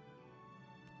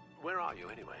 Where are you,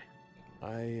 anyway?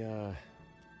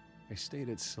 I stayed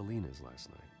at Selena's last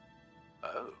night.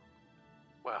 Oh.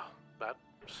 Well, that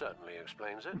certainly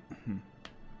explains it.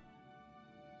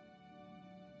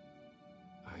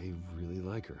 I really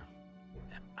like her.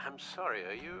 I'm sorry,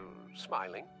 are you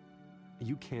smiling?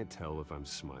 You can't tell if I'm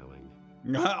smiling.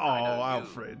 Oh,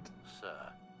 Alfred.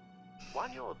 Sir. While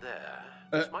you're there,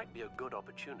 this might be a good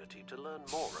opportunity to learn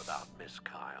more about Miss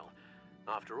Kyle.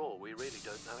 After all, we really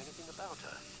don't know anything about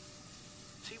her.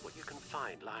 See what you can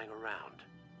find lying around.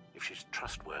 If she's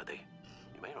trustworthy,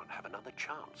 you may not have another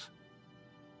chance.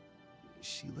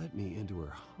 She let me into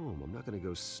her home. I'm not going to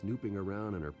go snooping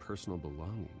around in her personal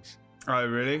belongings. Oh,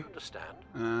 really? I understand.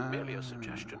 Merely a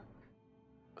suggestion.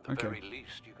 At the very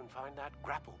least, you can find that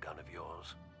grapple gun of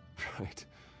yours. Right.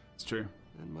 It's true.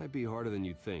 That might be harder than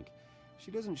you'd think.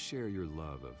 She doesn't share your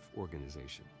love of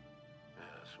organization.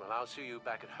 Yes, well, I'll see you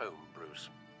back at home, Bruce.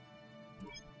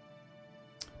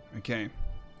 Okay.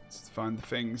 Let's find the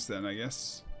things then, I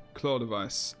guess. Claw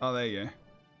device. Oh, there you go.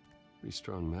 Pretty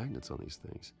strong magnets on these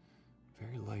things.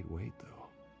 Very lightweight, though.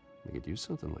 We could use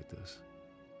something like this.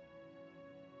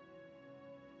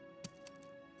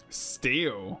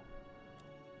 Steal?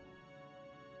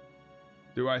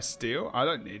 Do I steal? I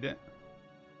don't need it.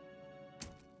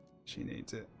 She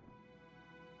needs it.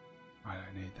 I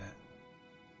don't need that.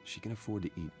 She can afford to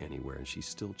eat anywhere, and she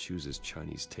still chooses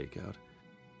Chinese takeout.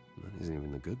 And that isn't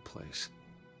even the good place.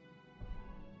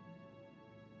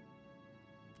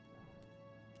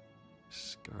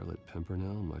 Scarlet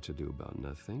Pimpernel, Much Ado About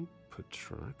Nothing,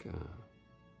 Petrarca.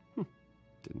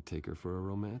 Didn't take her for a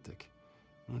romantic.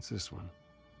 What's this one?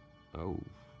 Oh,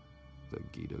 the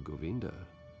Gita Govinda.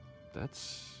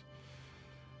 That's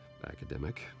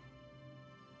academic.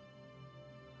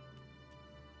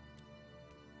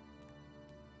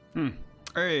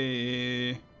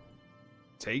 Hey,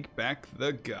 take back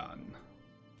the gun.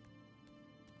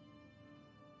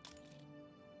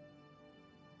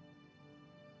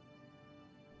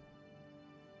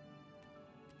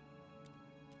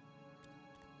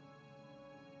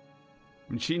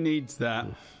 And she needs that.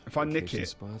 If I nick Location it,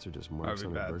 spots are just marks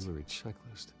on a burglary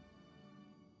checklist.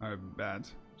 oh, bad.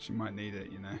 She might need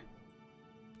it, you know.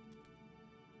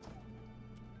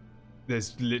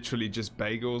 There's literally just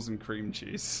bagels and cream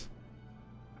cheese.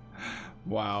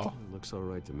 Wow. Looks all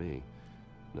right to me.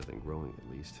 Nothing growing,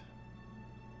 at least.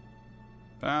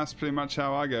 That's pretty much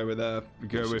how I go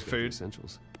with food.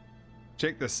 Essentials.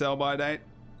 Check the sell-by date,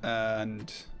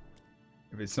 and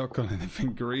if it's not got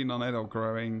anything green on it or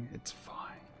growing, it's fine.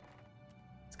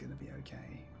 It's gonna be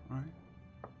okay, alright?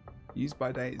 Use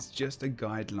by date is just a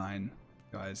guideline,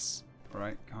 guys.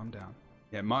 Alright, calm down.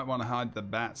 Yeah, might want to hide the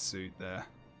bat suit there.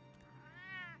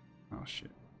 Oh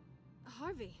shit.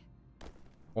 Harvey.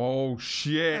 Oh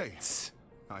shit.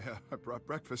 Hey, I brought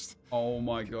breakfast. Oh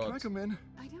my god. Can I come in?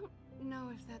 I don't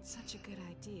know if that's such a good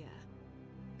idea.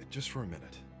 Just for a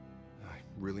minute. I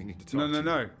really need to talk to you.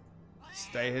 No.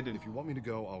 Stay hidden. If you want me to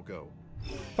go, I'll go.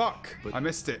 Fuck! But I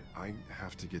missed it. I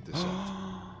have to get this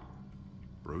out.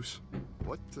 Bruce?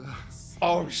 What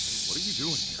Oh, what are you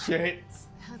doing here? Shit!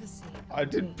 Have a seat. I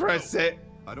didn't press it.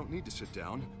 I don't need to sit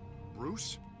down.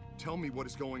 Bruce, tell me what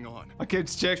is going on. I came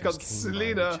to check on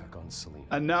Selena,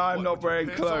 and now I'm not wearing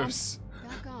clothes.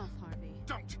 Back off, Harvey.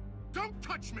 Don't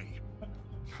touch me!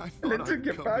 I Let thought her I'd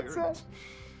get come back here. off.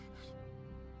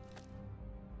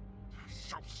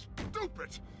 So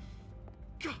stupid!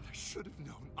 God, I should have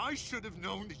known. I should have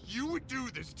known that you would do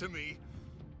this to me.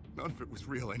 None of it was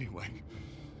real anyway.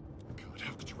 God,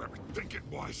 how could you ever think it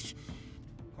was?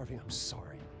 Harvey, I'm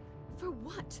sorry. For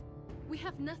what? We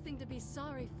have nothing to be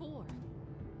sorry for.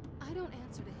 I don't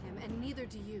answer to him, and neither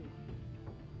do you.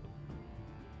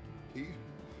 He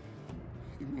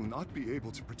will not be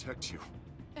able to protect you.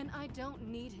 And I don't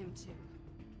need him to.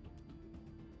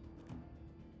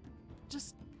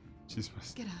 Just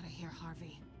get out of here,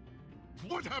 Harvey.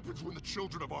 What happens when the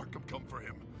children of Arkham come for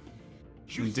him?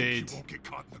 You Indeed. think he won't get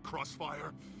caught in the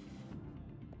crossfire?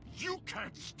 You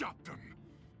can't stop them.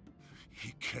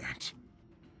 He can't.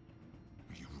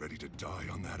 Are you ready to die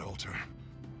on that altar?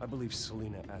 I believe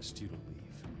Selena asked you to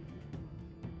leave.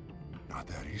 Not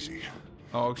that easy.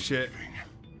 Oh shit.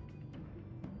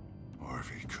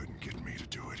 Harvey couldn't get me to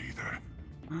do it either.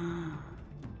 I'm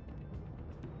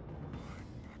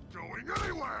not going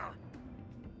anywhere!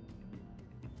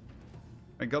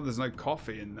 Thank God there's no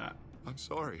coffee in that. I'm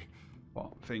sorry.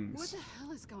 What things? What the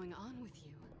hell is going on with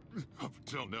you? Up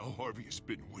until now, Harvey has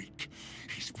been weak.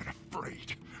 He's been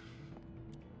afraid.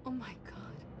 Oh my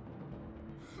god.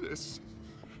 This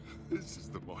is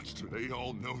the monster they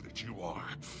all know that you are.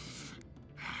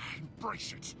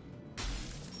 Embrace it.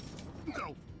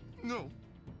 No.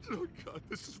 Oh God,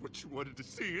 this is what you wanted to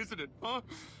see, isn't it, huh?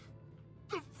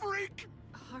 The freak!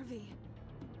 Harvey.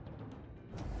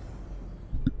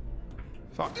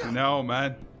 Fuck no,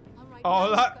 man. All right, Oh,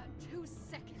 now that. you've got 2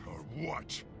 seconds. Or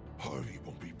what? Harvey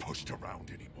won't be pushed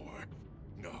around anymore.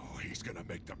 No, he's gonna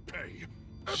make them pay.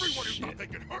 Everyone who thought they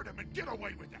could hurt him and get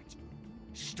away with it.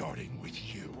 Starting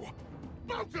with you.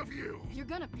 Both of you! You're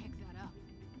gonna pick that up.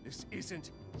 This isn't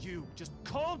you. Just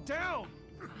calm down!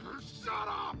 Shut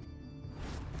up!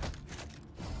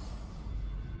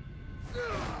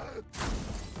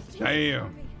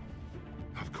 Damn.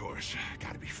 Of course,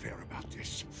 gotta be fair about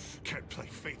this. Can't play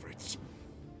favorites.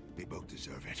 They both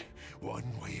deserve it, one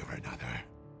way or another.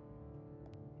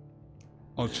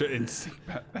 Ultra instinct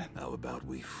Batman. How about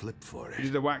we flip for You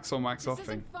did the wax on, wax off This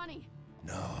thing. isn't funny.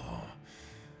 No,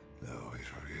 it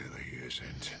really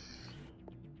isn't.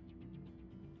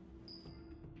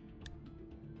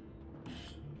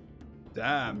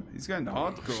 Damn, he's going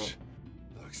hardcore.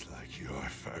 Looks like you're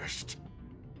first.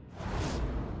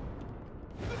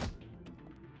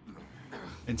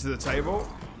 Into the table.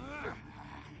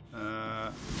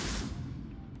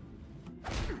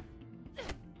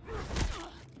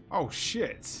 Oh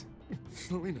shit.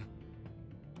 Selena.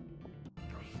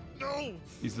 No!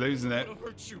 He's losing it. It'll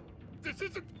hurt you. This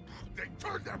isn't. They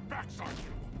turned their backs on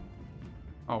you.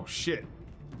 Oh shit.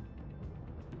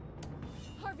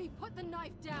 Harvey, put the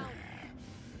knife down.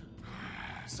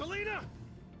 Selena!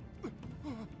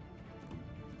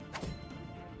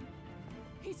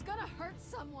 He's gonna hurt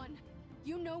someone.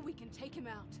 You know we can take him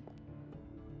out.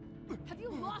 Have you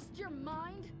lost your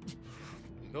mind?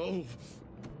 No.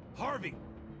 Harvey!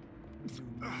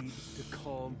 You need to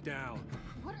calm down.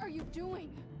 What are you doing?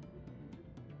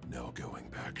 No going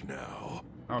back now.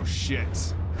 Oh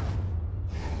shit.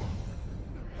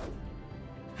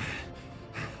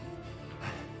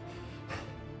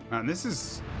 Man, this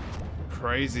is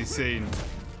crazy scene.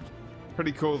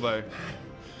 Pretty cool though.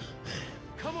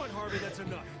 Come on, Harvey, that's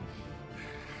enough.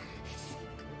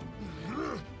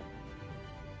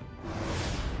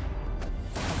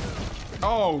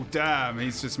 Oh, damn.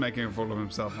 He's just making a fool of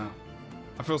himself now.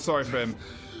 I feel sorry for him.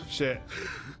 Shit.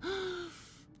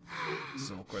 This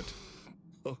is awkward.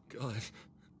 Oh, God.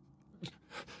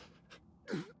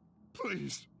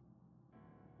 Please.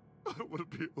 I don't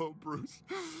want to be alone, Bruce.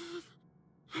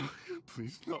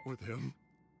 Please, not with him.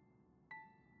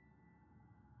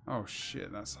 Oh,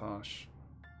 shit. That's harsh.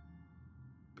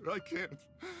 But I can't.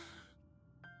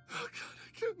 Oh, God,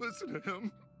 I can't listen to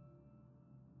him.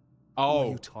 Oh. What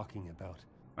are you talking about?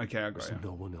 Okay, I got There's you.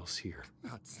 no one else here.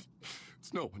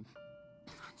 It's no one.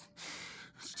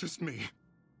 It's just me.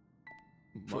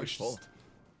 My fault.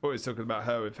 Oh, he's talking about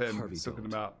her with him. Harvey, He's talking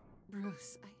don't. about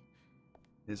Bruce,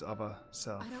 his other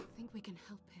self. I don't think we can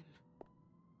help him.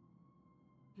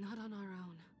 Not on our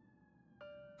own.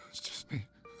 It's just me.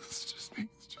 It's just me.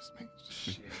 It's just me. It's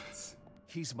just me. Shit.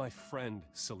 He's my friend,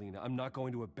 Selena. I'm not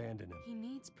going to abandon him. He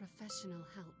needs professional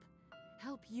help.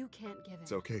 Help you can't give him.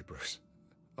 It's okay, Bruce.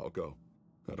 I'll go.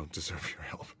 I don't deserve your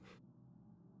help.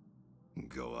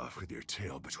 Go off with your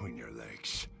tail between your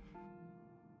legs.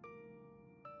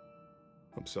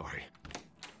 I'm sorry.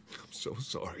 I'm so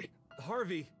sorry.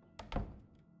 Harvey!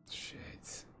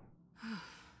 Shit.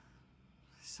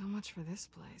 So much for this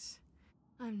place.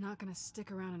 I'm not gonna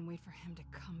stick around and wait for him to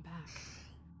come back.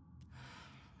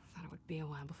 Thought it would be a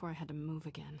while before I had to move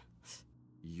again.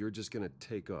 You're just gonna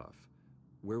take off.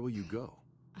 Where will you go?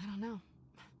 I don't know.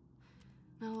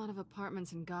 Not a lot of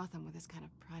apartments in Gotham with this kind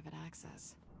of private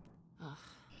access. Ugh.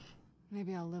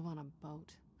 Maybe I'll live on a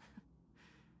boat.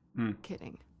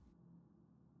 Kidding.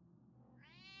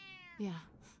 Yeah.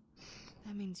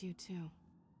 That means you too.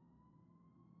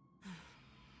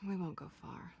 We won't go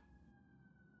far.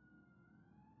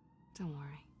 Don't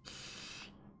worry.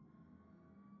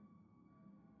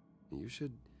 You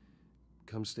should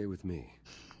come stay with me.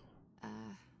 I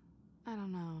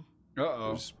don't know. Uh-oh.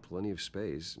 There's plenty of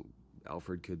space.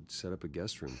 Alfred could set up a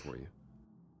guest room for you.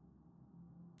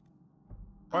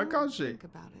 Why can't she? Think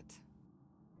about it.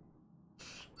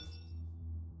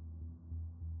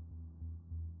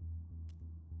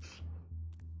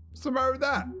 What's the matter with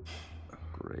that?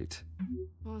 Great.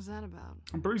 What was that about?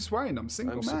 I'm Bruce Wayne. I'm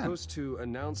single I'm man. supposed to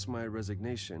announce my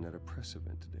resignation at a press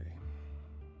event today.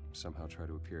 Somehow try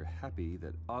to appear happy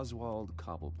that Oswald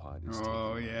Cobblepot is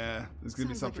Oh, taking yeah. There's going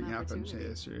to be Sounds like something an happen opportunity.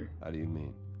 here, Sue. How do you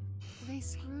mean? They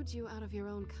screwed you out of your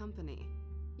own company.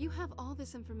 You have all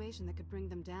this information that could bring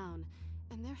them down,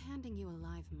 and they're handing you a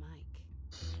live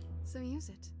mic. So use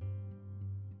it.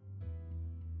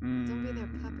 Don't be their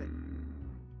puppet.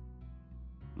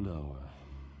 No,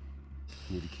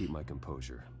 I need to keep my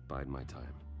composure. Bide my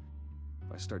time.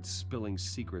 If I start spilling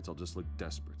secrets, I'll just look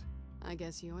desperate. I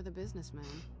guess you're the businessman.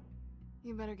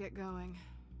 You better get going.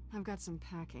 I've got some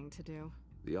packing to do.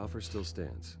 The offer still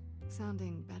stands.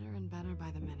 Sounding better and better by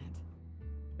the minute.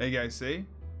 There you go, see?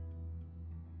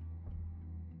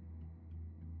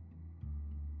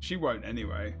 She won't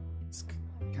anyway. It's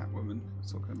Catwoman I'm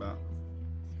talking about.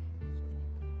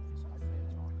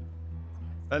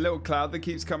 That little cloud that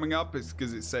keeps coming up is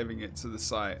because it's saving it to the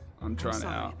site. I'm trying it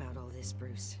out. Sorry about all this,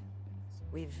 Bruce.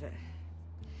 We've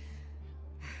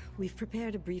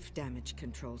prepared a brief damage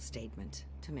control statement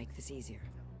to make this easier.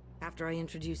 After I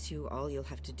introduce you, all you'll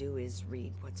have to do is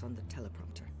read what's on the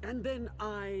teleprompter. And then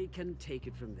I can take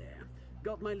it from there.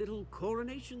 Got my little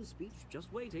coronation speech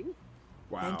just waiting.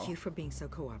 Wow. Thank you for being so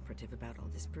cooperative about all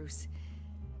this, Bruce.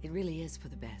 It really is for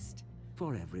the best.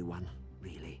 For everyone,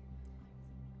 really.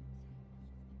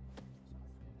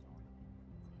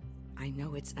 I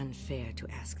know it's unfair to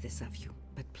ask this of you,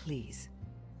 but please.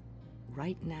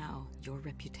 Right now, your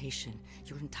reputation,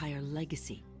 your entire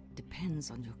legacy,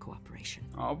 depends on your cooperation.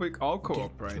 I'll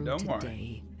cooperate, Get don't through worry.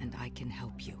 today, and I can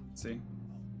help you. See?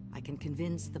 I can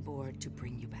convince the board to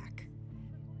bring you back.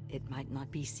 It might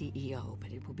not be CEO,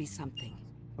 but it will be something.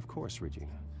 Of course,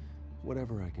 Regina.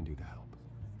 Whatever I can do to help.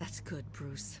 That's good,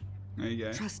 Bruce. There you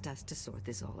go. Trust us to sort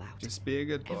this all out. Just be a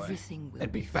good boy. Everything will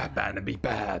And be fine. bad and be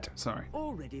bad. Sorry.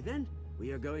 Already then,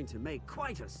 we are going to make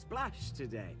quite a splash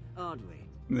today, aren't we?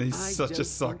 He's I such a don't think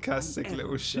sarcastic I'm ever little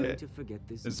going shit. to forget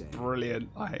this It's day. brilliant.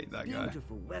 I hate that guy.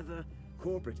 Beautiful weather,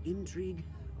 corporate intrigue,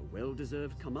 a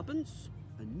well-deserved comeuppance,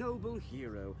 a noble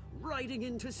hero riding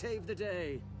in to save the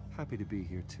day. Happy to be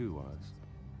here too, Oz.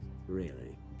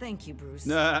 Really? Thank you, Bruce.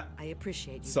 Nah. I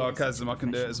appreciate you. being Sarcasm, such I a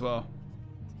can do it professional. as well.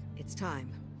 It's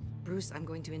time. Bruce, I'm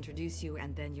going to introduce you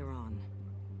and then you're on.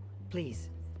 Please,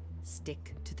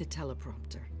 stick to the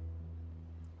teleprompter.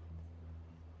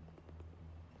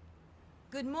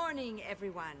 Good morning,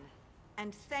 everyone.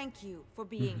 And thank you for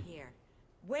being here.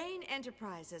 Wayne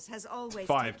Enterprises has always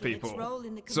 5 taken people. its role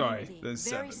in the Sorry, community there's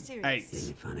very 7. 8. seriously. Isn't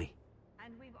it funny?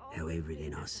 How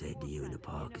everything I said to you in the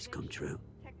park has come true.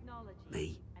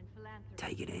 me,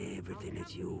 taking everything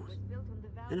that's yours.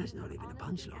 And that's not even a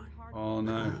punchline. Oh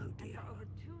no. Oh dear.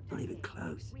 Not even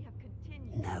close.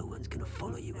 No one's gonna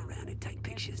follow you around and take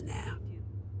pictures now.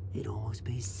 It'd almost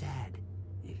be sad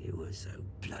if you were so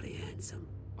bloody handsome.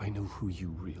 I know who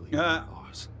you really are,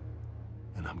 boss.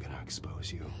 And I'm gonna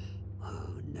expose you.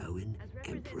 Oh, knowing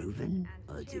and proving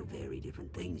are two very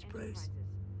different things, Bruce.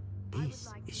 This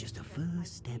is just a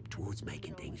first step towards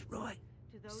making things right.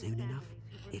 Soon enough,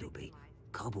 it'll be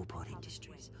Cobblepot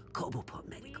Industries, Cobblepot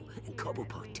Medical, and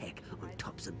Cobblepot Tech on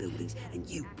tops of buildings, and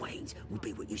you, Waynes, will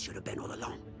be what you should have been all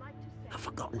along. A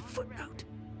forgotten footnote.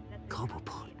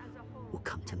 Cobblepot will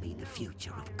come to mean the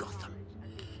future of Gotham.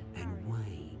 And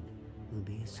Wayne will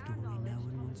be a story no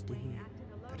one wants to hear.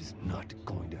 That is not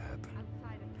going to happen.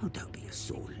 Oh, don't be a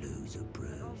sore loser,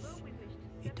 Bruce.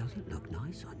 It doesn't look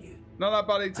nice on you. Not that,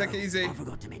 buddy. Take it easy. I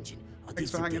forgot to mention. I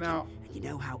Thanks did for hanging some out. digging, and you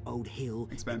know how old Hill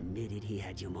admitted he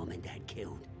had your mom and dad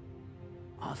killed?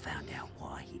 I found out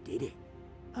why he did it.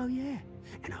 Oh, yeah.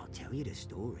 And I'll tell you the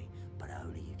story, but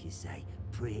only if you say,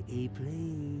 pretty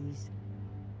please.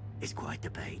 It's quite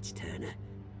the page, Turner.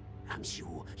 I'm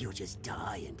sure you're just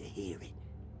dying to hear it.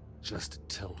 Just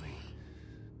tell me.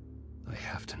 I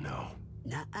have to know.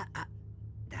 Nah,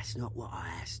 that's not what I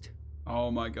asked. Oh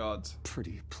my god.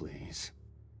 Pretty please.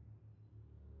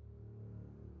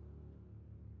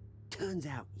 Turns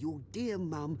out your dear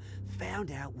mum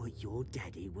found out what your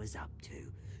daddy was up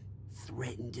to.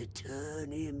 Threatened to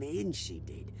turn him in, she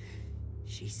did.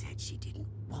 She said she didn't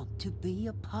want to be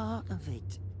a part of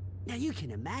it. Now you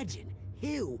can imagine,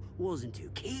 Hill wasn't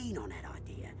too keen on that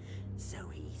idea. So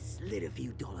he slid a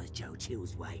few dollars Joe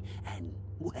Chill's way, and,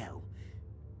 well,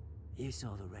 you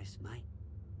saw the rest, mate.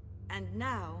 And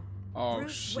now, Oh,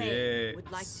 Bruce shit. Wayne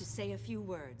would like to say a few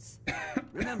words.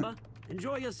 Remember,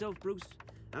 enjoy yourself, Bruce.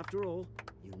 After all,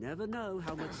 you never know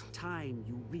how much time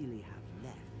you really have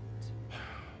left.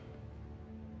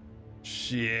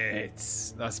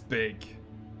 Shit. That's big.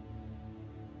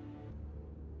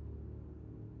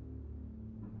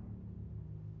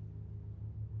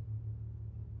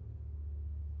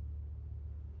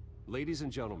 Ladies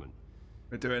and gentlemen,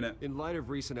 we're doing it. In light of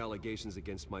recent allegations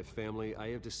against my family, I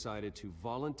have decided to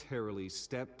voluntarily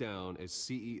step down as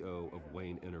CEO of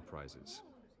Wayne Enterprises.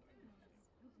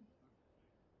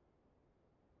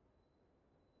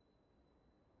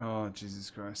 Oh, Jesus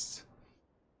Christ.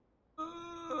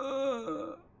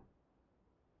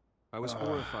 I was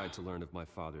horrified to learn of my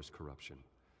father's corruption.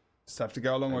 Just have to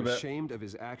go along with I'm it. ashamed of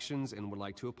his actions and would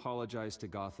like to apologize to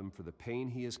Gotham for the pain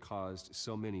he has caused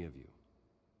so many of you.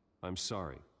 I'm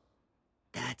sorry.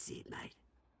 That's it, mate.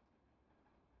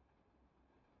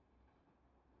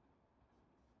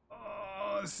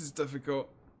 Oh, this is difficult.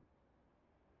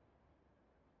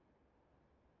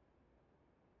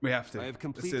 We have to. I have Let's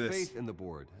complete do this. faith in the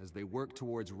board as they work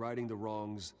towards righting the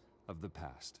wrongs of the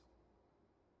past.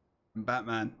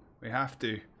 Batman, we have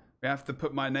to. We have to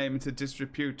put my name into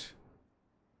disrepute.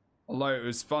 Although it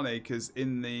was funny because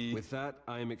in the... With that,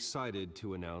 I am excited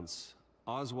to announce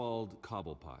Oswald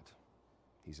Cobblepot.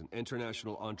 He's an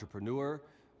international entrepreneur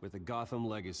with a Gotham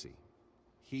legacy.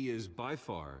 He is by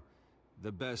far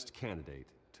the best candidate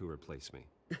to replace me.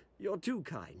 You're too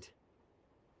kind.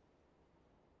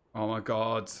 Oh my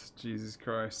god, Jesus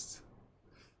Christ.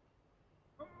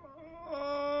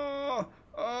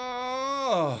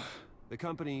 The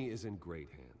company is in great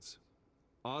hands.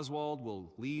 Oswald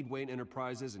will lead Wayne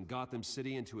Enterprises and Gotham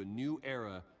City into a new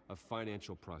era of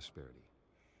financial prosperity.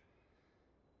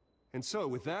 And so,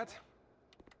 with that,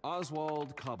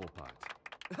 Oswald Cobblepot.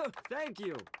 Oh, thank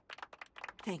you.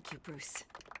 Thank you, Bruce.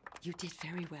 You did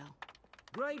very well.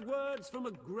 Great words from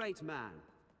a great man.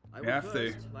 I You would have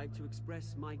to. first like to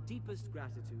express my deepest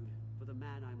gratitude for the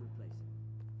man I'm replacing.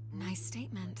 Nice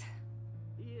statement.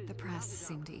 The press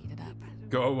seemed to eat it up.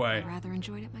 Go away. I rather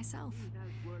enjoyed it myself.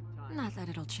 Not that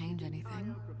it'll change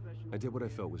anything. I did what I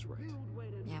felt was right.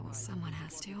 Yeah, well, someone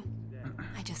has to.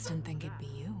 I just didn't think it'd be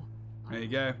you. There you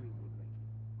go.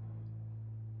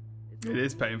 It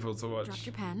is painful to watch. Dropped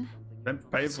your pen.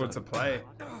 Painful to play.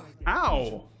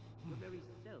 Ow!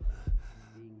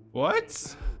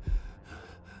 What?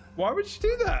 Why would you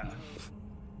do that?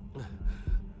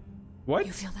 What?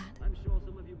 You feel that?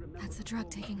 That's the drug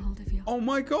taking hold of you. Oh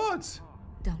my god!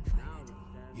 Don't fight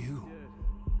it.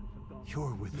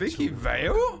 You're with Vicky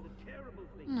Vale?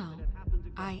 No.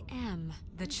 I am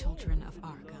the children of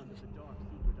Arkham.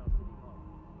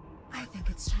 I think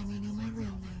it's time you knew my real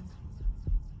name.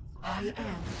 I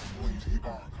am Lady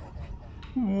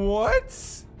Arkham.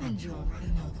 What? And you already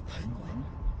know the Penguin.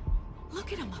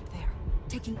 Look at him up there,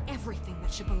 taking everything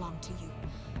that should belong to you.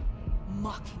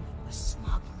 Mocking you, a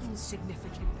smug,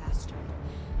 insignificant bastard.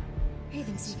 He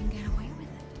thinks he can get away with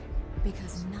it.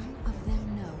 Because none of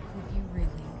them know who he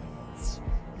really is.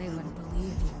 They wouldn't believe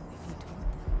you if you told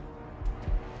them.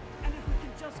 And if we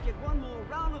can just get one more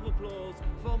round of applause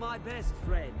for my best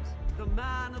friend, the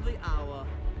man of the hour.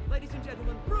 Ladies and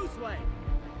gentlemen, Bruce Wayne.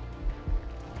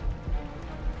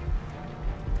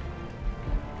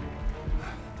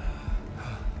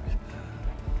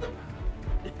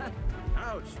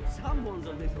 Ouch, someone's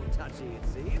a little touchy, it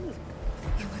seems.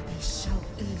 It would be so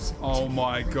easy. Oh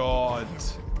my god.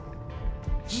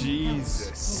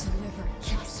 Jesus. Will deliver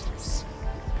justice.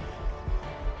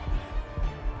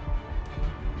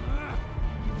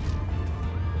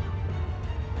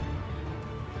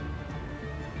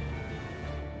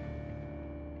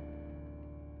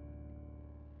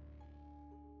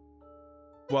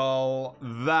 Well,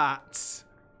 that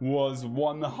was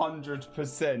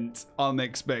 100%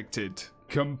 unexpected.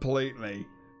 Completely.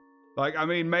 Like, I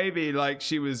mean, maybe, like,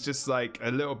 she was just, like, a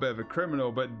little bit of a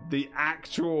criminal, but the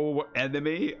actual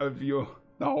enemy of the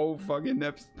whole fucking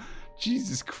episode.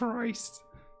 Jesus Christ.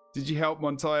 Did you help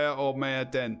Montoya or Mayor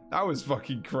Dent? That was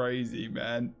fucking crazy,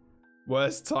 man.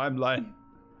 Worst timeline.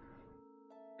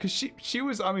 Because she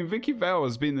was, I mean, Vicky Vale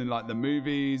has been in, like, the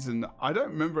movies, and I don't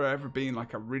remember her ever being,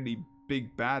 like, a really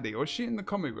big baddie. Was she in the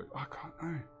comic book? I can't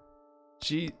know.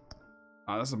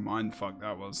 Oh, that's a mind fuck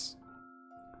that was.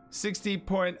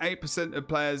 60.8% of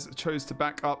players chose to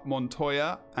back up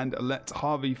Montoya and let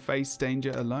Harvey face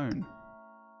danger alone.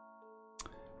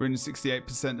 We're in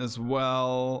 68% as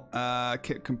well.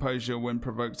 Kept composure when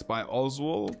provoked by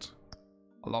Oswald.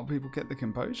 A lot of people kept the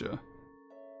composure.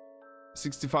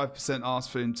 65%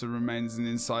 asked for him to remain as an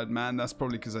inside man. That's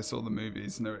probably because I saw the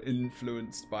movies and they were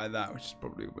influenced by that, which is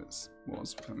probably what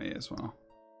was for me as well.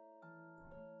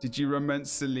 Did you romance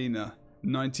Selena?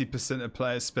 90% of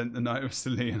players spent the night with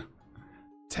Selena.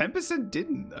 10%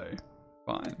 didn't though.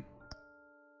 Fine.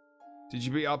 Did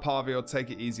you beat up Harvey or take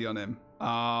it easy on him?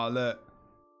 Ah, look.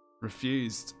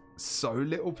 Refused. So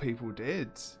little people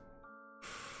did.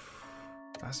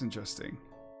 That's interesting.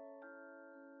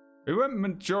 We went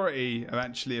majority of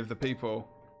actually of the people.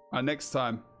 Alright, next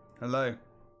time. Hello.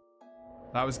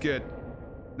 That was good.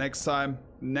 Next time,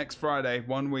 next Friday,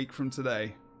 1 week from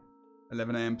today,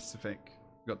 11 AM Pacific.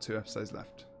 We've got 2 episodes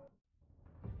left.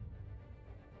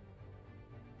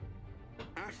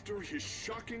 After his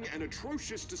shocking and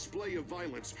atrocious display of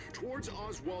violence towards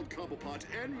Oswald Cobblepot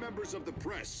and members of the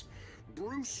press,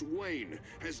 Bruce Wayne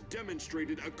has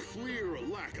demonstrated a clear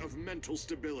lack of mental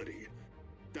stability.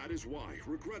 That is why,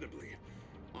 regrettably,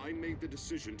 I made the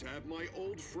decision to have my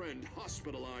old friend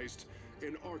hospitalized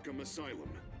in Arkham Asylum.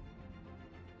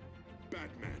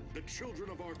 Batman, the Children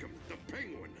of Arkham, the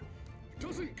Penguin.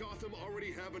 Doesn't Gotham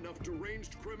already have enough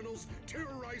deranged criminals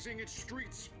terrorizing its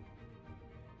streets?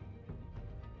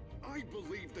 I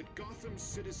believe that Gotham's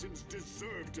citizens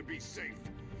deserve to be safe,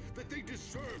 that they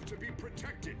deserve to be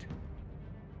protected.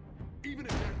 Even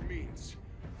if that means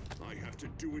I have to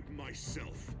do it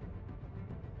myself.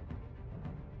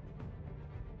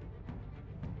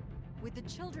 With the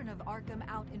Children of Arkham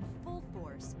out in full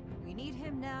force, we need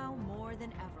him now more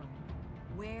than ever.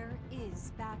 Where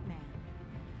is Batman?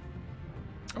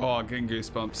 Oh, I'm getting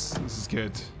goosebumps. This is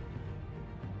good.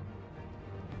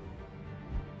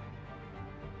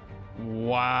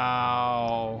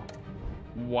 Wow.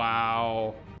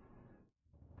 Wow.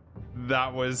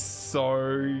 That was so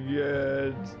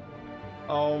good.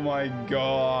 Oh my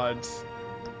god.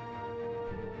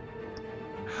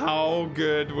 How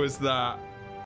good was that?